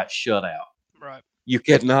quarter, they got shut out. Right. You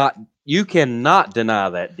cannot deny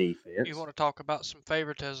that defense. You want to talk about some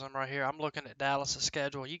favoritism right here? I'm looking at Dallas'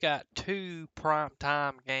 schedule. You got 2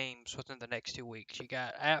 primetime games within the next 2 weeks. You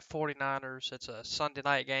got at 49ers. It's a Sunday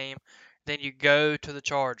night game. Then you go to the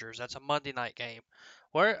Chargers. That's a Monday night game.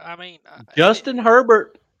 Justin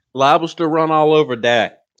Herbert liable to run all over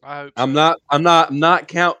Dak. I hope I'm so. not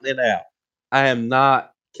counting it out. I am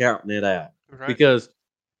not counting it out. Right. Because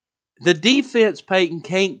the defense, Peyton,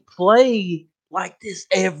 can't play like this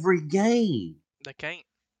every game. They can't.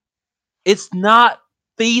 It's not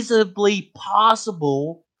feasibly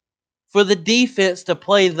possible for the defense to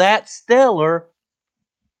play that stellar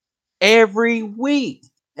every week.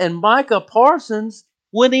 And Micah Parsons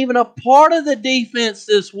wasn't even a part of the defense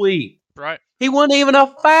this week. Right. He wasn't even a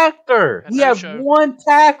factor. And He no had show. one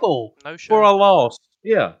tackle No for show. a loss.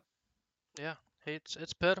 Yeah. Yeah.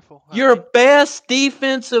 It's pitiful. I Your mean, best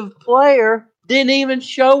defensive player didn't even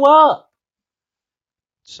show up.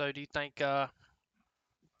 so do you think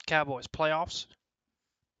Cowboys playoffs?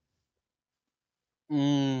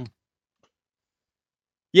 Mm,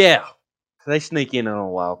 yeah. They sneak in on a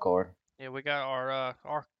wild card. Yeah, we got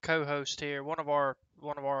our co-host here. One of our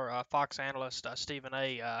Fox analysts, Stephen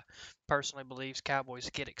A. Personally believes Cowboys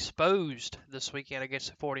get exposed this weekend against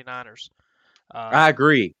the 49ers. I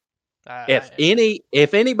agree. If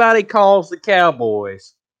I anybody calls the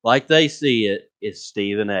Cowboys like they see it, it's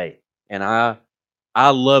Stephen A. And I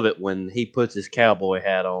love it when he puts his cowboy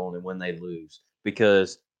hat on and when they lose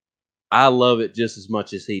because I love it just as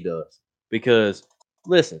much as he does. Because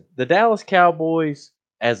listen, the Dallas Cowboys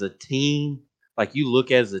as a team, like you look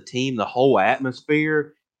as a team, the whole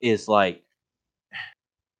atmosphere is like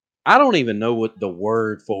I don't even know what the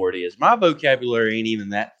word for it is. My vocabulary ain't even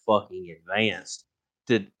that fucking advanced.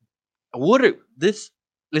 To what are this?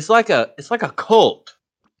 It's like a cult.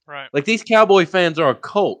 right. Like these Cowboy fans are a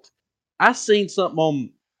cult. I seen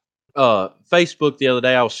something on Facebook the other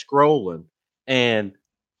day. I was scrolling and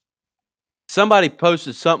somebody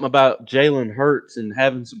posted something about Jalen Hurts and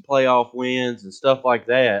having some playoff wins and stuff like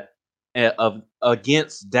that of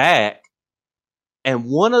against Dak. And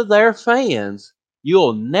one of their fans,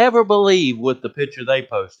 you'll never believe what the picture they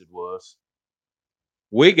posted was.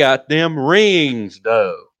 We got them rings,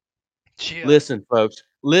 though. Yeah. Listen, folks.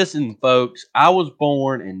 Listen, folks. I was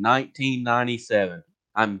born in 1997.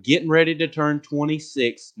 I'm getting ready to turn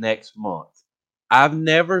 26 next month. I've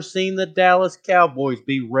never seen the Dallas Cowboys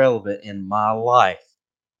be relevant in my life.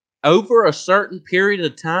 Over a certain period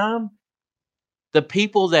of time, the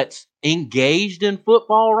people that's engaged in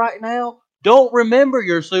football right now don't remember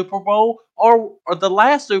your Super Bowl or the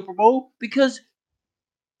last Super Bowl because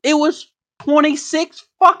it was 26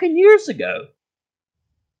 fucking years ago.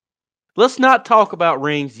 Let's not talk about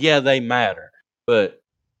rings. Yeah, they matter. But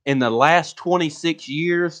in the last 26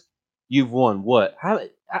 years, you've won what? How,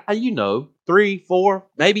 3, 4,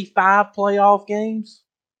 maybe 5 playoff games?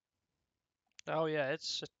 Oh yeah,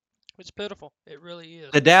 it's pitiful. It really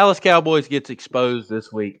is. The Dallas Cowboys gets exposed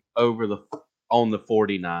this week on the I'm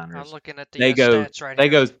 49ers. looking at the They go stats right they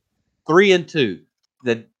here. go 3-2.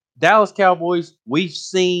 The Dallas Cowboys, we've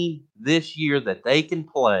seen this year that they can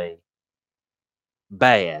play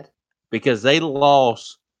bad because they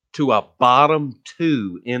lost to a bottom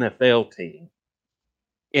 2 NFL team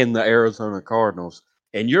in the Arizona Cardinals.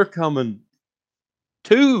 And you're coming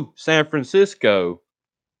to San Francisco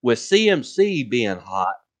with CMC being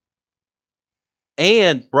hot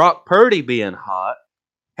and Brock Purdy being hot,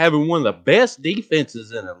 having one of the best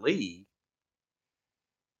defenses in the league.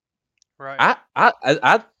 Right.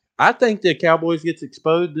 I think the Cowboys gets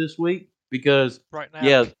exposed this week because Right now,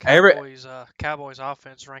 yeah, Cowboys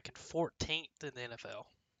offense ranking 14th in the NFL.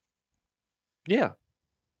 yeah,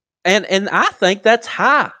 and I think that's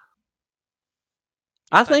high.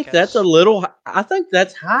 You I think think that's a that's little. I think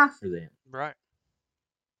that's high for them right? Right.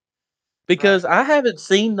 because I haven't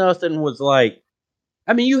seen nothing was like.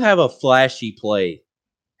 I mean, you have a flashy play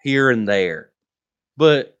here and there,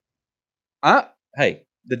 but hey,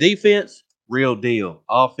 the defense, real deal.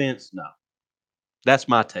 Offense, no. That's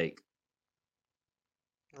my take.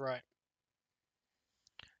 Right.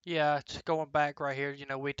 Yeah, going back right here,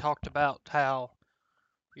 we talked about how,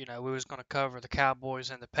 we was going to cover the Cowboys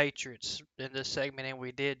and the Patriots in this segment, and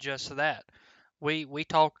we did just that. We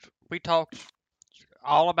talked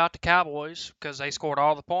all about the Cowboys because they scored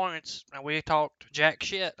all the points, and we talked jack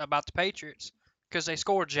shit about the Patriots because they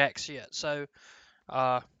scored jack shit. So,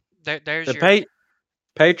 there's The your.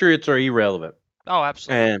 Patriots are irrelevant, Oh,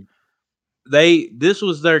 absolutely. and this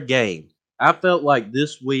was their game. I felt like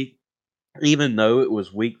this week, even though it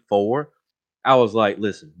was week 4, I was like,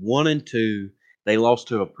 listen, 1-2, they lost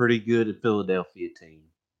to a pretty good Philadelphia team,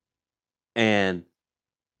 and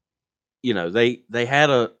they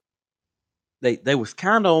had they was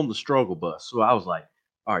kind of on the struggle bus. So I was like,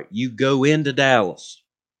 all right, you go into Dallas,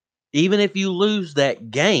 even if you lose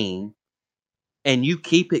that game and you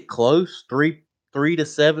keep it close, 3 to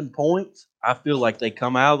 7 points. I feel like they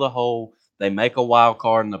come out of the hole, they make a wild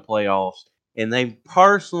card in the playoffs, and they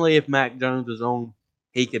personally, if Mac Jones is on,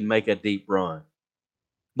 he can make a deep run.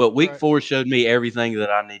 But week Right. 4 showed me everything that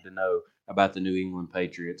I need to know about the New England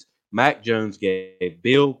Patriots. Mac Jones gave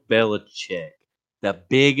Bill Belichick the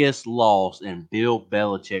biggest loss in Bill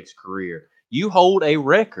Belichick's career. You hold a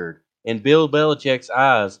record in Bill Belichick's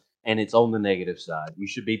eyes, and it's on the negative side. You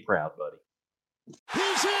should be proud, buddy.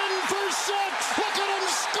 He's in for 6. Look at him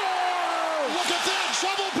score. Look at that.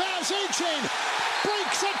 Shovel pass. A-Chain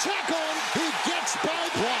breaks a tackle. He gets by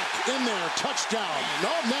block in there. Touchdown.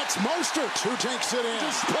 No, that's Mostert who takes it in.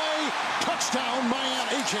 Display. Touchdown,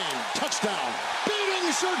 Miami. A-Chain. Touchdown.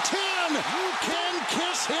 Beating Surtain. You can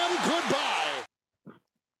kiss him goodbye.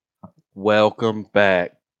 Welcome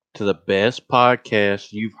back to the best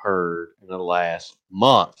podcast you've heard in the last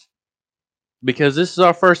month. Because this is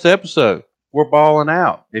our first episode. We're balling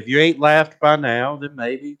out. If you ain't laughed by now, then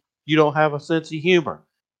maybe you don't have a sense of humor.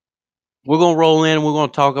 We're going to roll in and we're going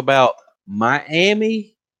to talk about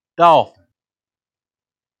Miami Dolphins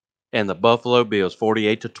and the Buffalo Bills,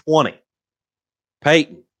 48-20.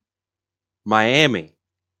 Peyton, Miami,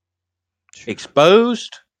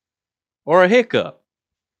 exposed or a hiccup?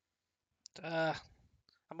 I'm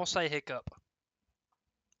gonna say hiccup.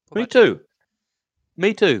 What Me about you? too.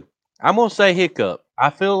 Me too. I'm going to say hiccup. I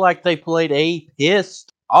feel like they played a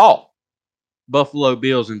pissed off Buffalo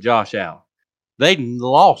Bills and Josh Allen. They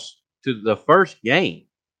lost to the first game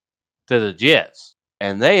to the Jets,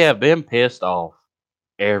 and they have been pissed off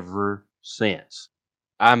ever since.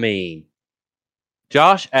 I mean,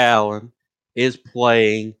 Josh Allen is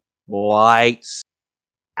playing lights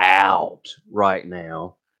out right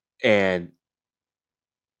now, and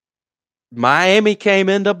Miami came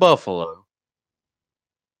into Buffalo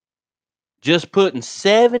just putting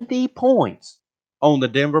 70 points on the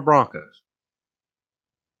Denver Broncos.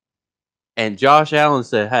 And Josh Allen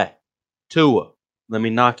said, hey, Tua, let me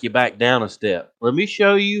knock you back down a step. Let me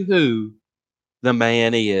show you who the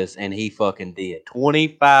man is. And he fucking did.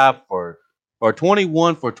 21 for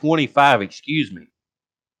 25,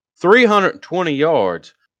 320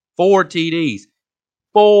 yards, 4 TDs,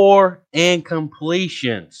 4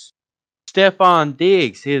 incompletions. Stephon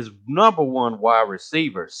Diggs, his number one wide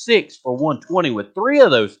receiver, 6 for 120 with 3 of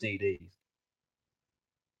those TDs.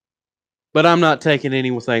 But I'm not taking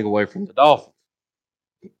anything away from the Dolphins.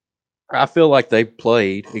 I feel like they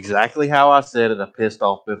played exactly how I said it, a pissed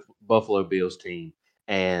off Buffalo Bills team.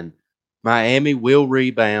 And Miami will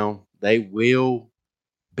rebound. They will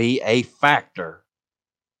be a factor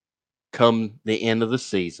come the end of the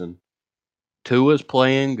season. Tua's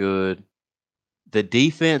playing good. The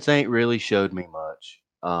defense ain't really showed me much.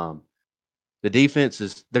 The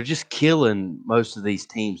defense they're just killing most of these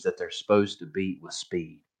teams that they're supposed to beat with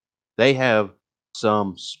speed. They have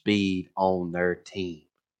some speed on their team.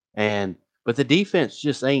 But the defense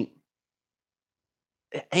just ain't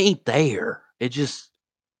there. It's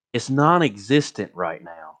non-existent right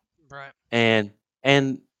now. Right. And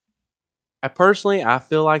I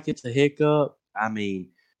feel like it's a hiccup. I mean,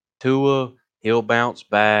 Tua, he'll bounce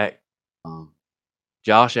back.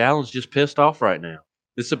 Josh Allen's just pissed off right now.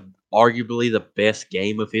 This is arguably the best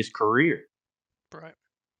game of his career. Right.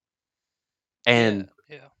 And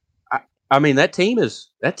Yeah. I mean that team is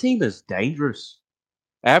dangerous.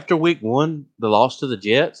 After week 1, the loss to the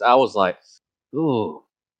Jets, I was like, "Ooh,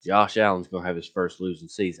 Josh Allen's gonna have his first losing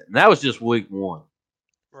season." And that was just week 1.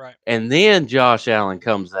 Right. And then Josh Allen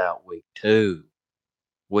comes out week 2,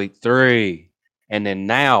 week 3, and then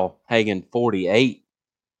now hanging 48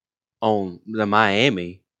 on the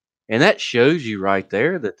Miami. And that shows you right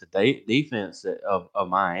there that the defense of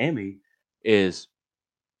Miami is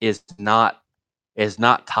not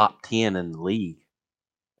top 10 in the league.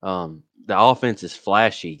 The offense is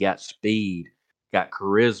flashy, got speed, got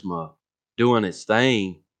charisma, doing its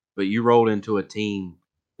thing. But you rolled into a team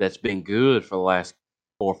that's been good for the last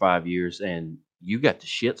 4 or 5 years, and you got the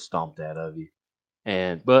shit stomped out of you.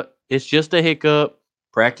 But it's just a hiccup.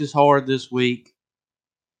 Practice hard this week,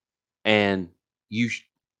 and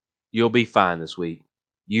you'll be fine this week.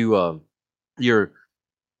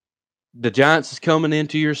 The Giants is coming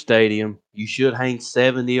into your stadium. You should hang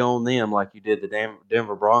 70 on them like you did the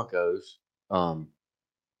Denver Broncos. And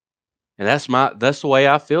that's the way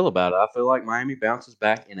I feel about it. I feel like Miami bounces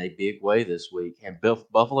back in a big way this week, and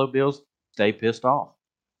Buffalo Bills stay pissed off.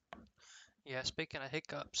 Yeah. Speaking of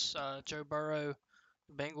hiccups, Joe Burrow,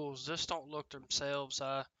 Bengals just don't look themselves.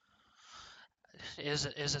 Is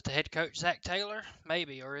it the head coach Zach Taylor?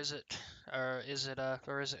 Maybe, or is it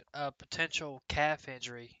a potential calf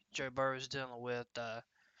injury Joe Burrow's dealing with?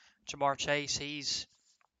 Jamar Chase,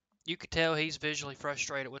 you could tell he's visually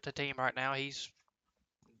frustrated with the team right now.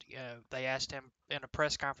 They asked him in a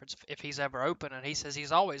press conference if he's ever open, and he says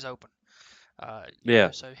he's always open.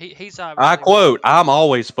 Yeah. So he's I quote, "I'm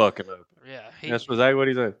always fucking open." Yeah, That's exactly what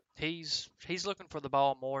he said. he's looking for the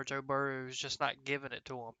ball more. Joe Burrow's just not giving it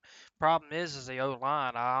to him. Problem is the O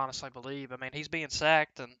line. I honestly believe. I mean, he's being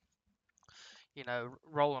sacked and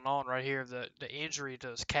rolling on right here. The injury to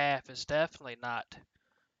his calf is definitely not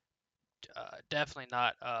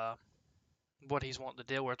what he's wanting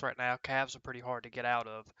to deal with right now. Calves are pretty hard to get out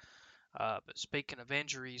of. But speaking of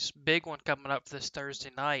injuries, big one coming up this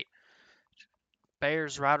Thursday night.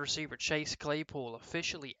 Bears wide receiver Chase Claypool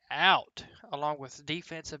officially out, along with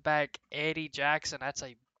defensive back Eddie Jackson. That's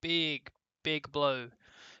a big, big blow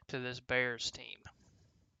to this Bears team.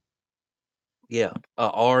 Yeah,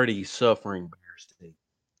 already suffering Bears team.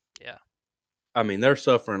 Yeah, I mean, they're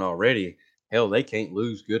suffering already. Hell, they can't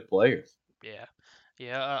lose good players. yeah,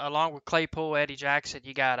 yeah. Along with Claypool, Eddie Jackson,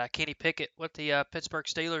 you got Kenny Pickett with the Pittsburgh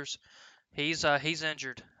Steelers. He's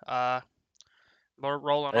injured. We're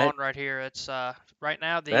rolling That on right here. It's right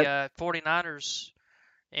now the that 49ers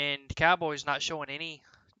and Cowboys not showing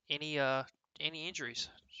any uh any injuries.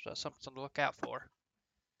 So something to look out for.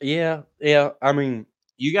 yeah. I mean,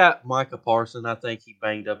 you got Micah Parson. I think he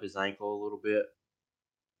banged up his ankle a little bit,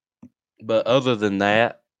 but other than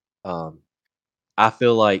that, um, I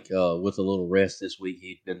feel like with a little rest this week,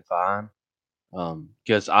 he'd been fine.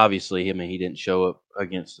 Because obviously, I mean, he didn't show up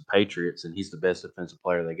against the Patriots, and he's the best defensive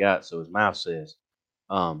player they got. So his mouth says.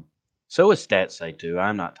 Um, so his stats say too.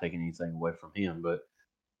 I'm not taking anything away from him, but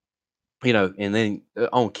and then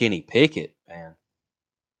on Kenny Pickett, man,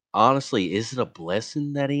 honestly, is it a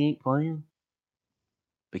blessing that he ain't playing?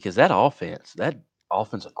 Because that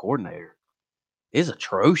offensive coordinator is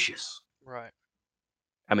atrocious. Right.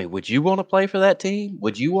 I mean, would you want to play for that team?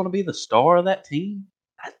 Would you want to be the star of that team?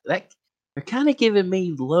 They're kind of giving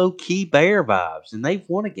me low key Bear vibes, and they've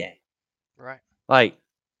won a game. Right. Like,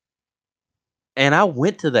 and I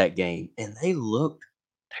went to that game, and they looked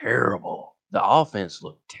terrible. The offense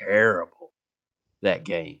looked terrible that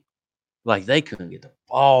game. Like, they couldn't get the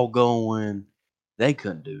ball going. They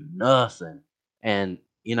couldn't do nothing. And,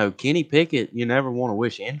 Kenny Pickett, you never want to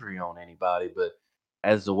wish injury on anybody, but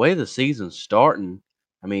as the way the season's starting,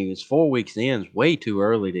 I mean, it's 4 weeks in. It's way too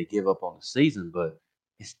early to give up on the season, but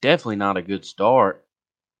it's definitely not a good start.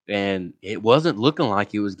 And it wasn't looking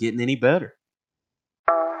like it was getting any better.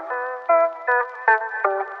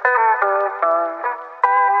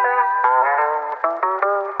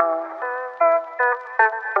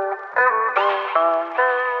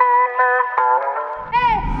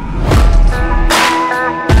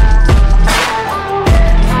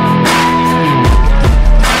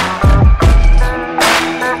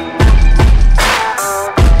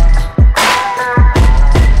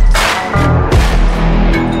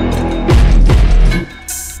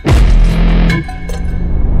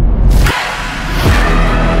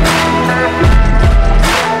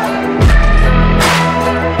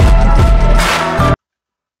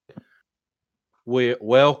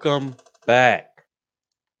 Welcome back.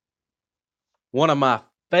 One of my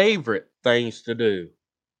favorite things to do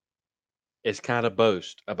is kind of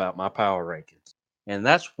boast about my power rankings. And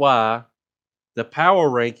that's why the power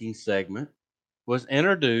ranking segment was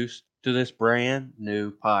introduced to this brand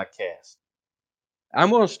new podcast. I'm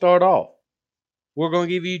going to start off. We're going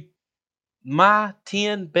to give you my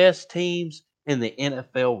 10 best teams in the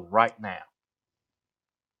NFL right now.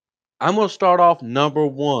 I'm going to start off number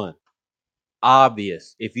 1.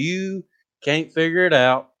 Obvious. If you can't figure it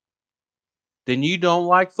out, then you don't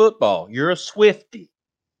like football. You're a Swiftie.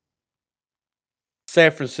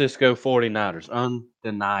 San Francisco 49ers,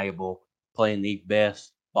 undeniable, playing the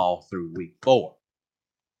best ball through week 4.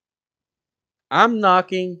 I'm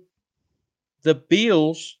knocking the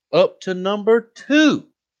Bills up to number 2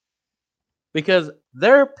 because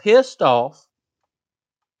they're pissed off,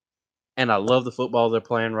 and I love the football they're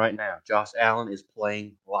playing right now. Josh Allen is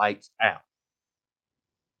playing lights out.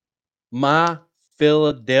 My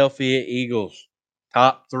Philadelphia Eagles,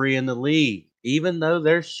 top 3 in the league, even though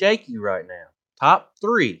they're shaky right now. Top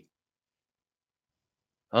 3.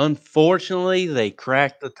 Unfortunately, they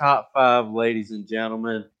cracked the top 5, ladies and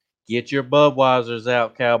gentlemen. Get your Budweisers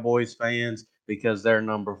out, Cowboys fans, because they're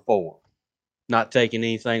number 4. Not taking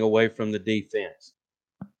anything away from the defense.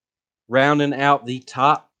 Rounding out the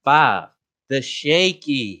top 5, the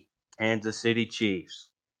shaky Kansas City Chiefs.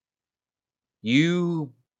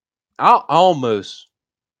 I almost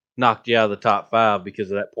knocked you out of the top 5 because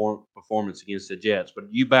of that poor performance against the Jets, but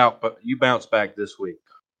you bounced back this week.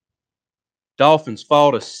 Dolphins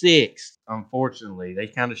fall to 6th, unfortunately. They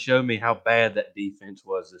kind of showed me how bad that defense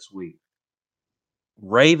was this week.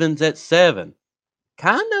 Ravens at 7.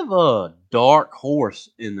 Kind of a dark horse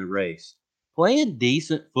in the race. Playing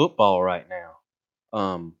decent football right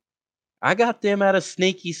now. I got them at a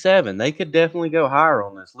sneaky 7. They could definitely go higher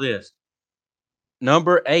on this list.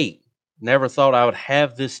 Number 8. Never thought I would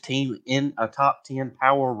have this team in a top 10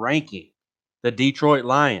 power ranking. The Detroit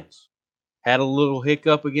Lions. Had a little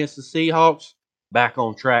hiccup against the Seahawks. Back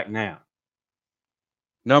on track now.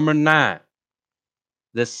 Number 9.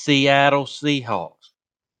 The Seattle Seahawks.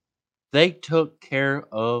 They took care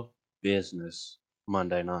of business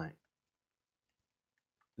Monday night.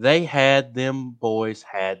 They had them boys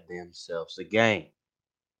had themselves a game.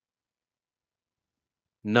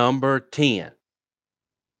 Number 10.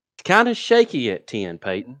 It's kind of shaky at 10,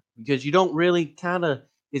 Peyton, because you don't really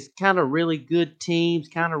it's kind of really good teams,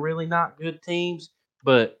 kind of really not good teams.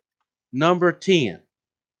 But number 10,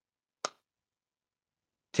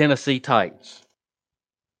 Tennessee Titans.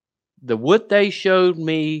 What they showed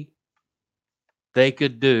me they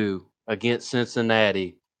could do against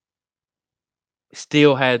Cincinnati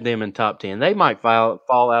still had them in top 10. They might fall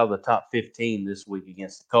out of the top 15 this week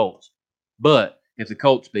against the Colts. But if the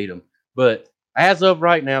Colts beat them. But as of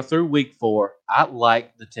right now, through week 4, I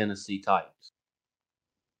like the Tennessee Titans.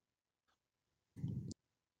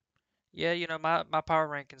 Yeah, my power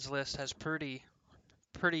rankings list has pretty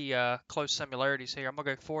close similarities here. I'm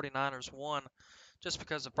gonna go 49ers 1 just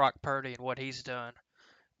because of Brock Purdy and what he's done.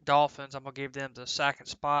 Dolphins, I'm gonna give them the second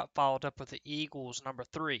spot, followed up with the Eagles number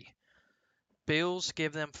 3. Bills,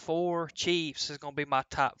 give them 4. Chiefs is gonna be my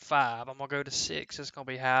top 5. I'm gonna go to 6. It's gonna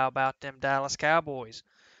be how about them Dallas Cowboys,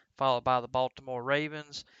 followed by the Baltimore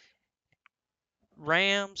Ravens.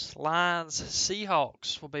 Rams, Lions,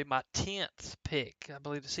 Seahawks will be my 10th pick. I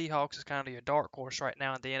believe the Seahawks is kind of your dark horse right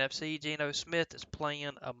now in the NFC. Geno Smith is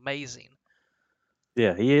playing amazing.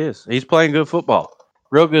 Yeah, he is. He's playing good football.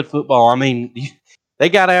 Real good football. I mean, they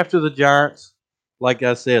got after the Giants, like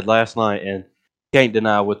I said last night, and can't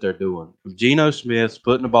deny what they're doing. Geno Smith's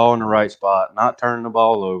putting the ball in the right spot, not turning the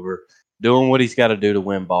ball over, doing what he's got to do to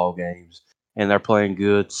win ball games, and they're playing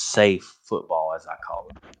good, safe football, as I call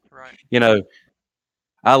it. Right. You know,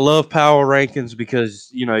 I love power rankings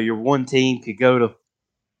because, your one team could go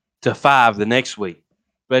to 5 the next week,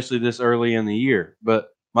 especially this early in the year. But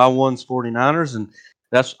my one's 49ers, and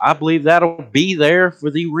I believe that'll be there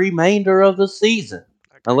for the remainder of the season.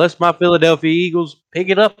 Agreed. Unless my Philadelphia Eagles pick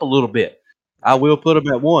it up a little bit. I Right. will put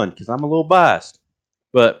them at 1 because I'm a little biased.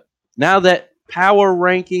 But now that power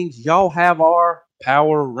rankings, y'all have our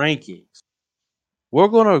power rankings. We're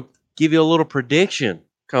going to give you a little prediction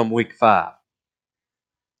come week 5.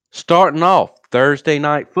 Starting off Thursday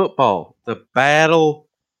night football, the battle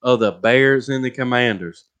of the Bears and the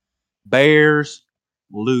Commanders. Bears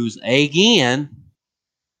lose again,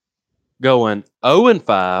 going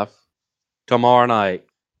 0-5 tomorrow night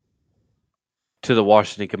to the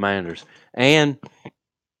Washington Commanders. And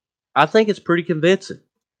I think it's pretty convincing.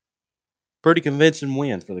 Pretty convincing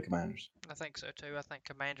win for the Commanders. I think so too. I think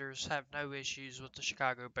Commanders have no issues with the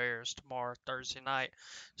Chicago Bears tomorrow, Thursday night.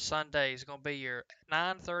 Sunday is going to be your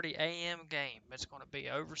 9:30 a.m. game. It's going to be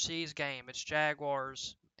an overseas game. It's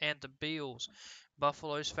Jaguars and the Bills.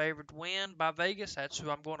 Buffalo's favored to win by Vegas. That's who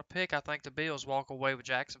I'm going to pick. I think the Bills walk away with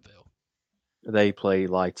Jacksonville. They play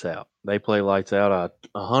lights out. They play lights out.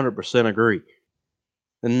 I 100% agree.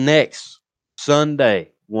 The next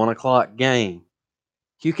Sunday, 1 o'clock game,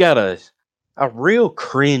 you got a real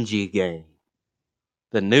cringy game.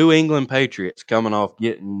 The New England Patriots coming off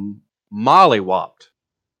getting mollywopped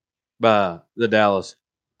by the Dallas.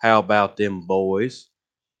 How about them boys?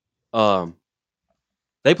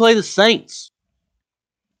 They play the Saints.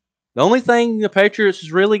 The only thing the Patriots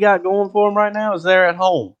has really got going for them right now is they're at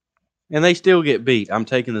home, and they still get beat. I'm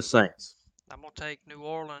taking the Saints. I'm going to take New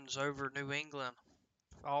Orleans over New England.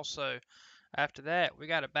 Also, after that, we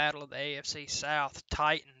got a battle of the AFC South.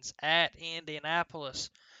 Titans at Indianapolis.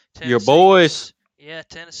 Your boys.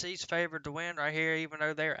 Tennessee's favored to win right here, even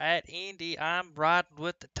though they're at Indy. I'm riding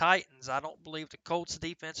with the Titans. I don't believe the Colts'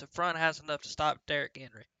 defensive front has enough to stop Derrick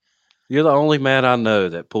Henry. You're the only man I know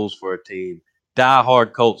that pulls for a team.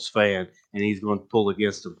 Die-hard Colts fan, and he's going to pull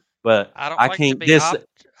against them. But I can't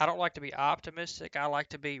I don't like to be optimistic. I like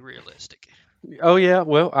to be realistic. Oh yeah,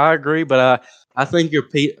 well I agree, but I think your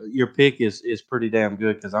pick is pretty damn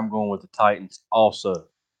good because I'm going with the Titans also.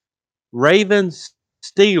 Ravens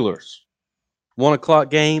Steelers 1 o'clock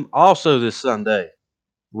game also this Sunday.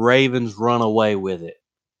 Ravens run away with it.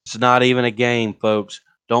 It's not even a game, folks.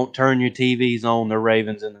 Don't turn your TVs on the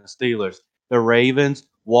Ravens and the Steelers. The Ravens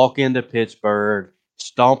walk into Pittsburgh,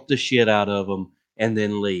 stomp the shit out of them, and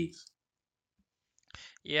then leave.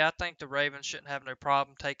 Yeah, I think the Ravens shouldn't have no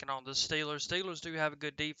problem taking on the Steelers. Steelers do have a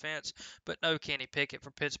good defense, but no Kenny Pickett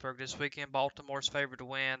for Pittsburgh this weekend. Baltimore's favored to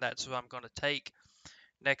win. That's who I'm going to take.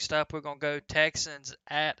 Next up, we're going to go Texans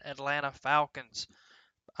at Atlanta Falcons.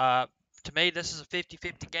 Uh, to me, this is a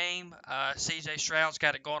 50-50 game. CJ Stroud's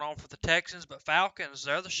got it going on for the Texans, but Falcons,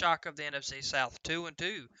 they're the shock of the NFC South,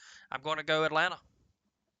 2-2. I'm going to go Atlanta.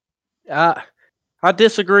 I I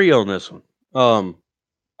disagree on this one.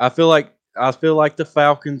 I feel like the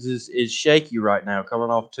Falcons is shaky right now, coming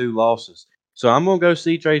off 2 losses. So I'm gonna go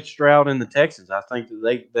CJ Stroud and the Texans. I think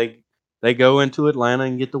that they go into Atlanta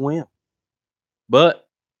and get the win. But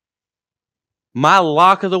my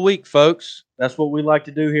lock of the week, folks. That's what we like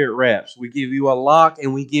to do here at Raps. We give you a lock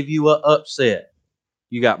and we give you a upset.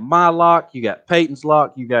 You got my lock, you got Peyton's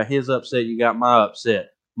lock, you got his upset, you got my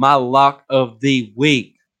upset. My lock of the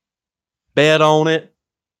week. Bet on it,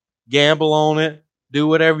 gamble on it, do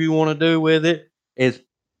whatever you want to do with it. It's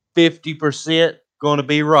 50% going to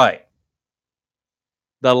be right.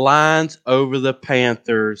 The Lions over the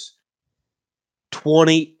Panthers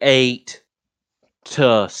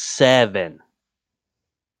 28-7.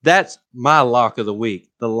 That's my lock of the week.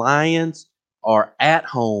 The Lions are at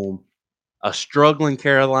home, a struggling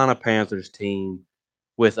Carolina Panthers team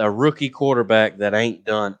with a rookie quarterback that ain't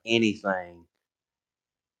done anything.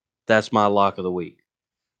 That's my lock of the week.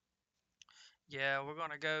 Yeah, we're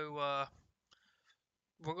going to go.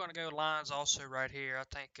 We're going to go Lions also right here. I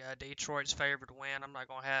think Detroit's favored to win. I'm not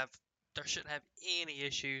going to have. There shouldn't have any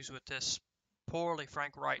issues with this poorly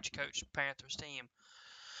Frank Reich coached Panthers team.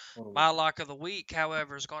 My lock of the week,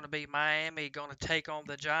 however, is going to be Miami going to take on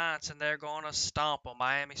the Giants, and they're going to stomp them.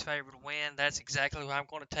 Miami's favored to win. That's exactly what I'm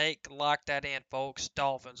going to take. Lock that in, folks.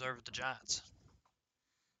 Dolphins over the Giants.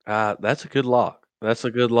 That's a good lock. That's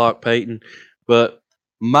a good lock, Peyton. But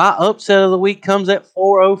my upset of the week comes at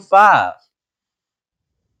 4:05.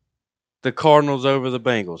 The Cardinals over the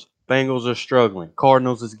Bengals. Bengals are struggling.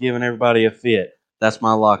 Cardinals is giving everybody a fit. That's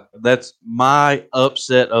my lock. That's my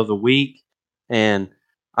upset of the week, and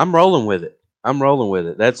I'm rolling with it. I'm rolling with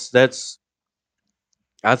it. That's.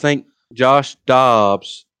 I think Josh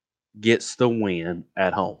Dobbs gets the win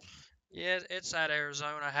at home. Yeah, it's at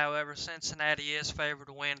Arizona. However, Cincinnati is favored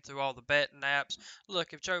to win through all the betting apps.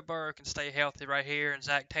 Look, if Joe Burrow can stay healthy right here and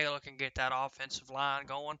Zach Taylor can get that offensive line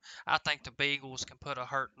going, I think the Beagles can put a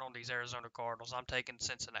hurting on these Arizona Cardinals. I'm taking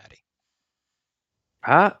Cincinnati.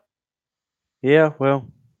 I Yeah, well,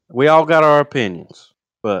 we all got our opinions,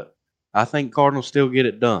 but I think Cardinals still get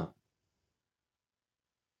it done.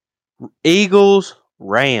 Eagles,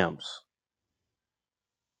 Rams,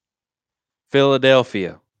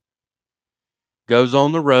 Philadelphia goes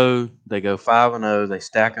on the road. They go 5-0. They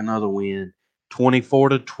stack another win,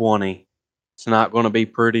 24-20. It's not going to be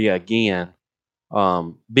pretty again.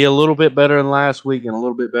 Be a little bit better than last week and a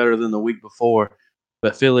little bit better than the week before,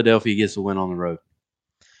 but Philadelphia gets the win on the road.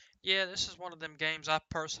 Yeah, this is one of them games I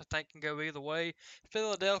personally think can go either way.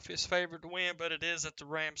 Philadelphia's favored to win, but it is at the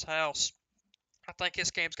Rams' house. I think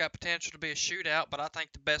this game's got potential to be a shootout, but I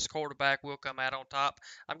think the best quarterback will come out on top.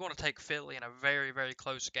 I'm going to take Philly in a very, very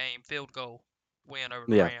close game. Field goal win over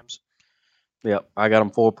the Yeah, Rams. yeah. I got them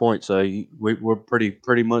 4 points, so we're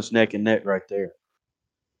pretty much neck and neck right there.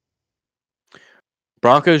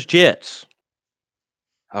 Broncos, Jets.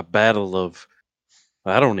 A battle of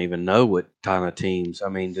I don't even know what kind of teams. I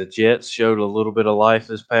mean, the Jets showed a little bit of life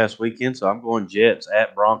this past weekend, so I'm going Jets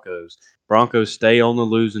at Broncos. Broncos stay on the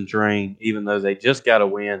losing train, even though they just got a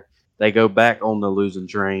win. They go back on the losing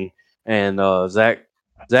train, and Zach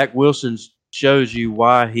Wilson shows you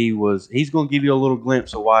why he was. He's going to give you a little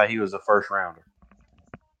glimpse of why he was a first rounder.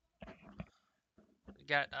 You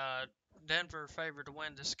got Denver favored to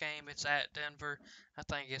win this game. It's at Denver. I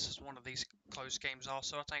think this is one of these close games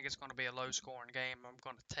also. I think it's going to be a low scoring game. I'm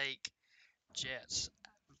going to take Jets.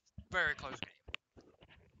 Very close game.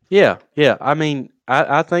 Yeah. I mean,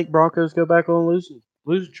 I think Broncos go back on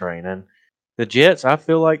losing train, and the Jets. I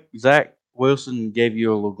feel like Zach Wilson gave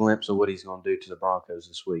you a little glimpse of what he's going to do to the Broncos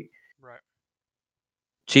this week. Right.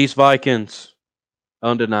 Chiefs Vikings,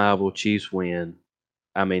 undeniable Chiefs win.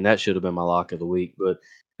 I mean, that should have been my lock of the week, but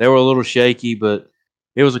they were a little shaky, but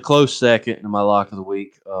it was a close second in my lock of the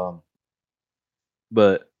week.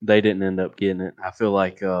 But they didn't end up getting it. I feel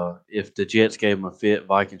like if the Jets gave them a fit,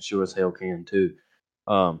 Vikings sure as hell can too.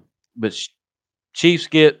 But Chiefs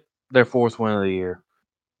get their 4th win of the year.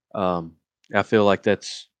 I feel like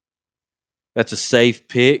that's a safe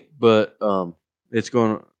pick, but the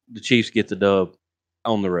Chiefs get the dub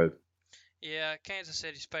on the road. Yeah, Kansas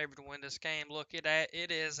City's favored to win this game. Look,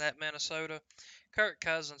 it is at Minnesota. Kirk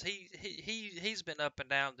Cousins, he's been up and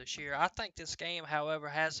down this year. I think this game, however,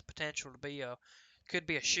 has the potential to be could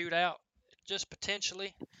be a shootout, just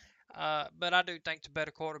potentially. But I do think the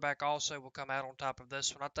better quarterback also will come out on top of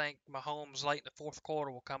this one. I think Mahomes late in the fourth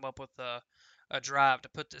quarter will come up with a a drive to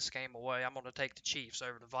put this game away. I'm going to take the Chiefs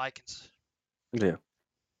over the Vikings. Yeah.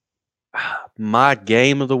 My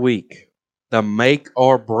game of the week, the make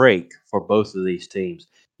or break for both of these teams.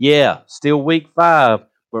 Yeah, still week 5,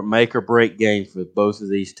 but make or break game for both of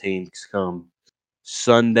these teams come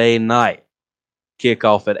Sunday night.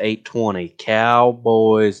 Kickoff at 8:20.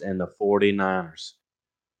 Cowboys and the 49ers.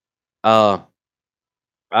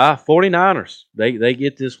 49ers. They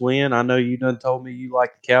get this win. I know you done told me you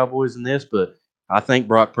like the Cowboys in this, but I think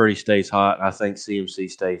Brock Purdy stays hot. I think CMC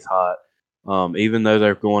stays hot. Even though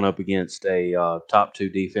they're going up against a top 2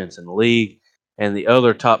 defense in the league, and the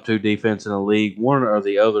other top 2 defense in the league, one or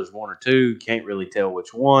the others, one or two, can't really tell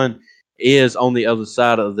which one, is on the other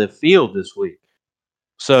side of the field this week.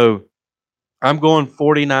 So I'm going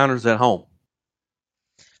 49ers at home.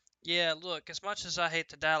 Yeah, look, as much as I hate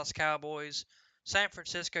the Dallas Cowboys, San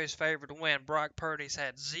Francisco's favored to win. Brock Purdy's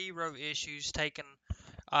had zero issues taking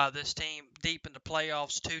this team deep into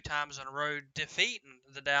playoffs 2 times in a row, defeating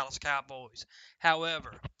the Dallas Cowboys.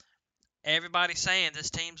 However, everybody's saying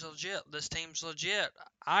this team's legit. This team's legit.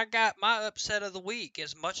 I got my upset of the week.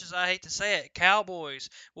 As much as I hate to say it, Cowboys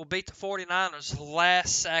will beat the 49ers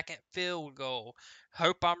last second field goal.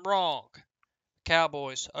 Hope I'm wrong.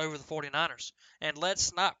 Cowboys over the 49ers. And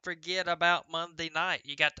let's not forget about Monday night.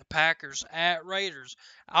 You got the Packers at Raiders.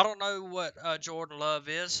 I don't know what Jordan Love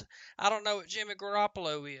is. I don't know what Jimmy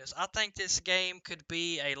Garoppolo is. I think this game could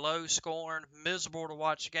be a low-scoring, miserable to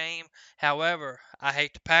watch game. However, I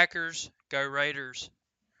hate the Packers. Go Raiders.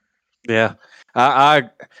 Yeah, I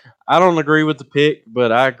don't agree with the pick,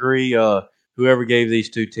 but I agree. Whoever gave these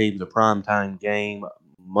two teams a primetime game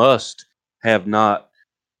must have not.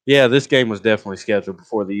 Yeah, this game was definitely scheduled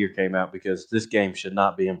before the year came out because this game should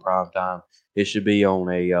not be in prime time. It should be on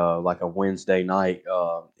a like a Wednesday night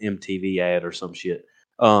MTV ad or some shit.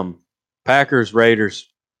 Packers Raiders.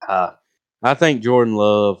 Uh, I think Jordan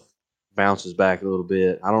Love bounces back a little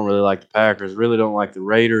bit. I don't really like the Packers. Really don't like the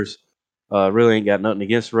Raiders. Really ain't got nothing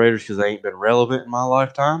against the Raiders because they ain't been relevant in my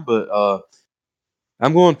lifetime. But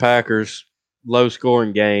I'm going Packers. Low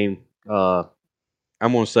scoring game. I'm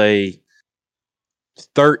going to say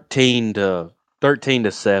 13 to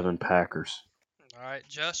 7 Packers. All right,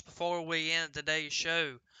 just before we end today's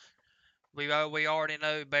show, we already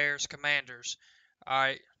know Bears Commanders. All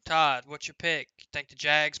right, Todd, what's your pick? You think the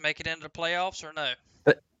Jags make it into the playoffs or no?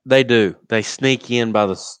 They do. They sneak in by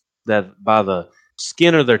the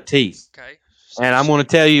skin of their teeth. Okay. And I'm going to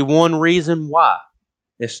tell you one reason why.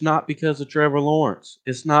 It's not because of Trevor Lawrence.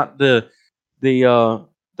 It's not the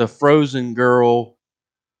frozen girl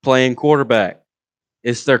playing quarterback.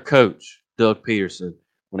 It's their coach, Doug Peterson.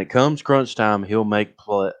 When it comes crunch time, he'll make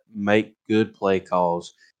good play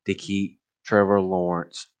calls to keep Trevor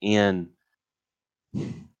Lawrence in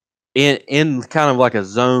kind of like a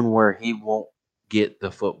zone where he won't get the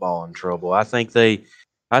football in trouble. They'll go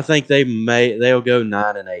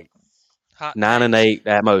 9-8. Hot 9-8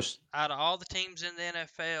 at most. Out of all the teams in the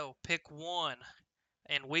NFL, pick one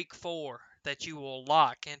in week 4 that you will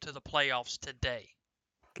lock into the playoffs today.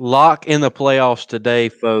 Lock in the playoffs today,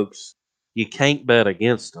 folks. You can't bet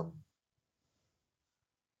against them.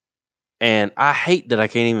 And I hate that I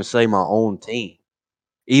can't even say my own team,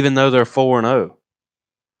 even though they're 4-0.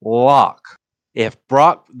 Lock.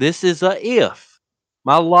 This is a if.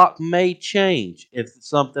 My lock may change if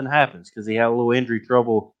something happens because he had a little injury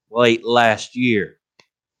trouble late last year.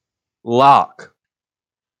 Lock.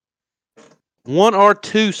 1 or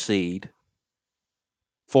 2 seed,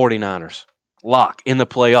 49ers. Lock in the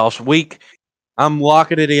playoffs. I'm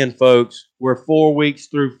locking it in, folks. We're 4 weeks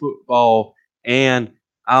through football, and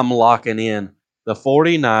I'm locking in the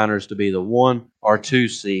 49ers to be the 1 or 2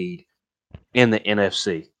 seed in the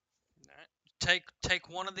NFC. Take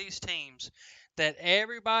one of these teams that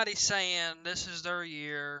everybody's saying this is their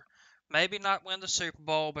year, maybe not win the Super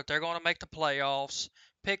Bowl, but they're going to make the playoffs.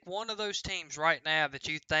 Pick one of those teams right now that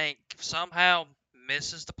you think somehow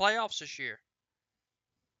misses the playoffs this year.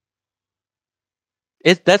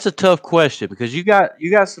 That's a tough question because you got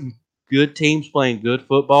some good teams playing good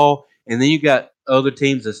football, and then you got other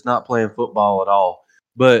teams that's not playing football at all,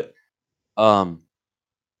 but that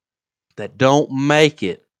don't make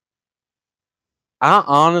it. I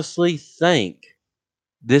honestly think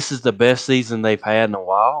this is the best season they've had in a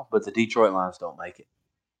while, but the Detroit Lions don't make it.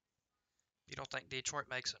 You don't think Detroit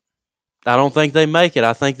makes it? I don't think they make it.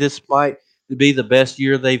 I think this might be the best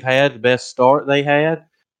year they've had, the best start they had.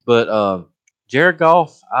 But Jared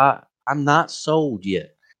Goff, I'm not sold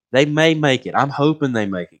yet. They may make it. I'm hoping they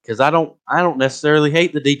make it because I don't necessarily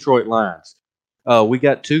hate the Detroit Lions. We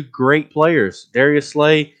got 2 great players, Darius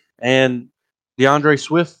Slay and DeAndre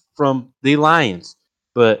Swift from the Lions.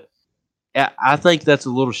 But I think that's a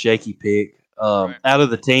little shaky pick. Right. Out of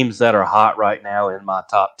the teams that are hot right now in my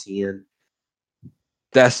top 10,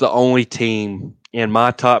 that's the only team in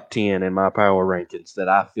my top 10 in my power rankings that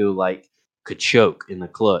I feel like could choke in the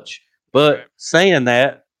clutch. Right. But saying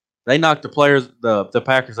that, they knocked the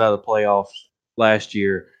Packers out of the playoffs last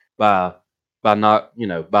year by not,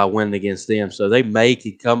 by winning against them. So they may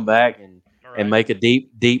could come back and Right. make a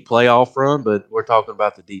deep playoff run, but we're talking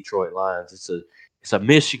about the Detroit Lions. It's a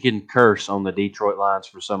Michigan curse on the Detroit Lions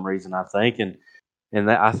for some reason, I think, and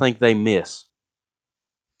I think they miss.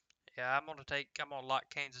 Yeah, I'm gonna lock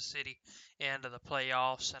Kansas City into the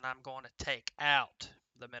playoffs, and I'm going to take out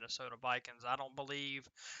the Minnesota Vikings. I don't believe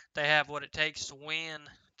they have what it takes to win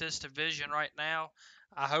this division right now.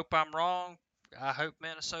 I hope I'm wrong. I hope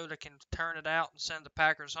Minnesota can turn it out and send the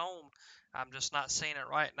Packers home. I'm just not seeing it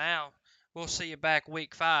right now. We'll see you back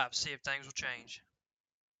week 5, see if things will change.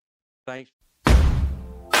 Thanks.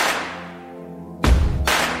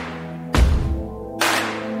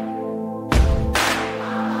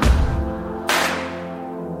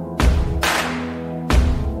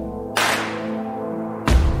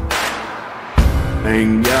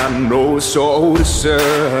 Ain't got no soul to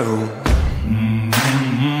sell.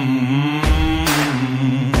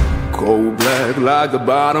 Cold black like the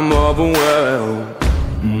bottom of a well.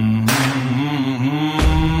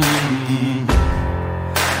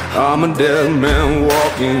 I'm a dead man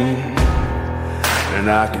walking, and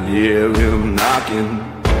I can hear him knocking.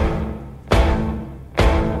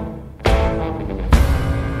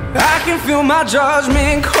 I can feel my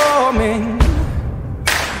judgment coming.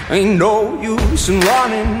 Ain't no use in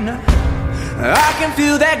running. I can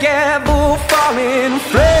feel that gavel falling,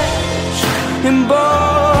 flesh and bone.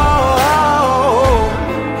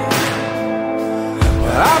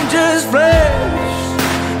 I'm just flesh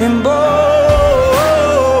and bone.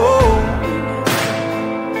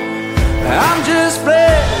 I'm just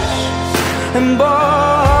flesh and bone.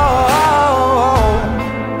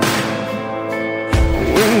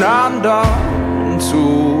 When I'm done,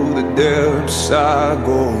 to the depths I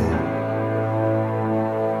go.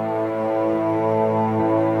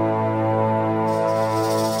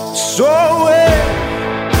 So when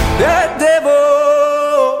that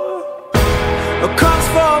devil comes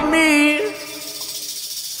for me,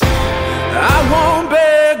 I won't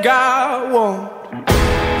beg, I won't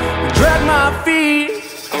drag my feet.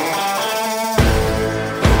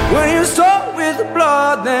 When you start with the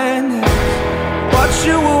blood, then what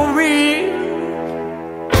you will read.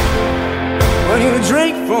 When you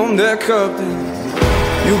drink from that cup, then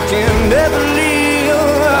you can never leave.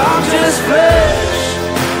 I'm just flesh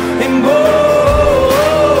and bone.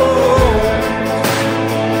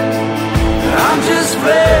 I'm just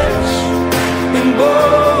flesh and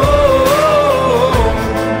bone.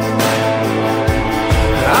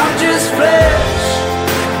 I'm just flesh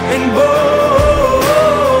and bone.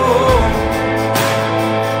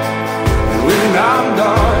 When I'm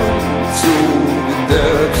done, to the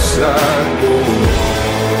depths I go.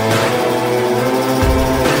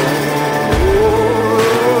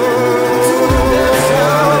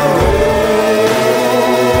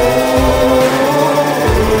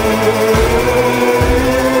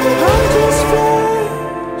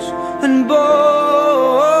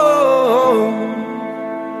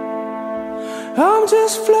 I'm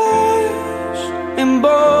just flesh and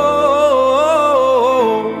bone.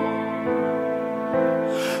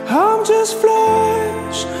 I'm just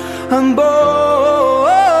flesh and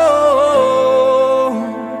bone.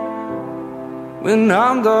 When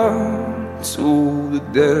I'm done, to the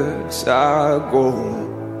depths I go.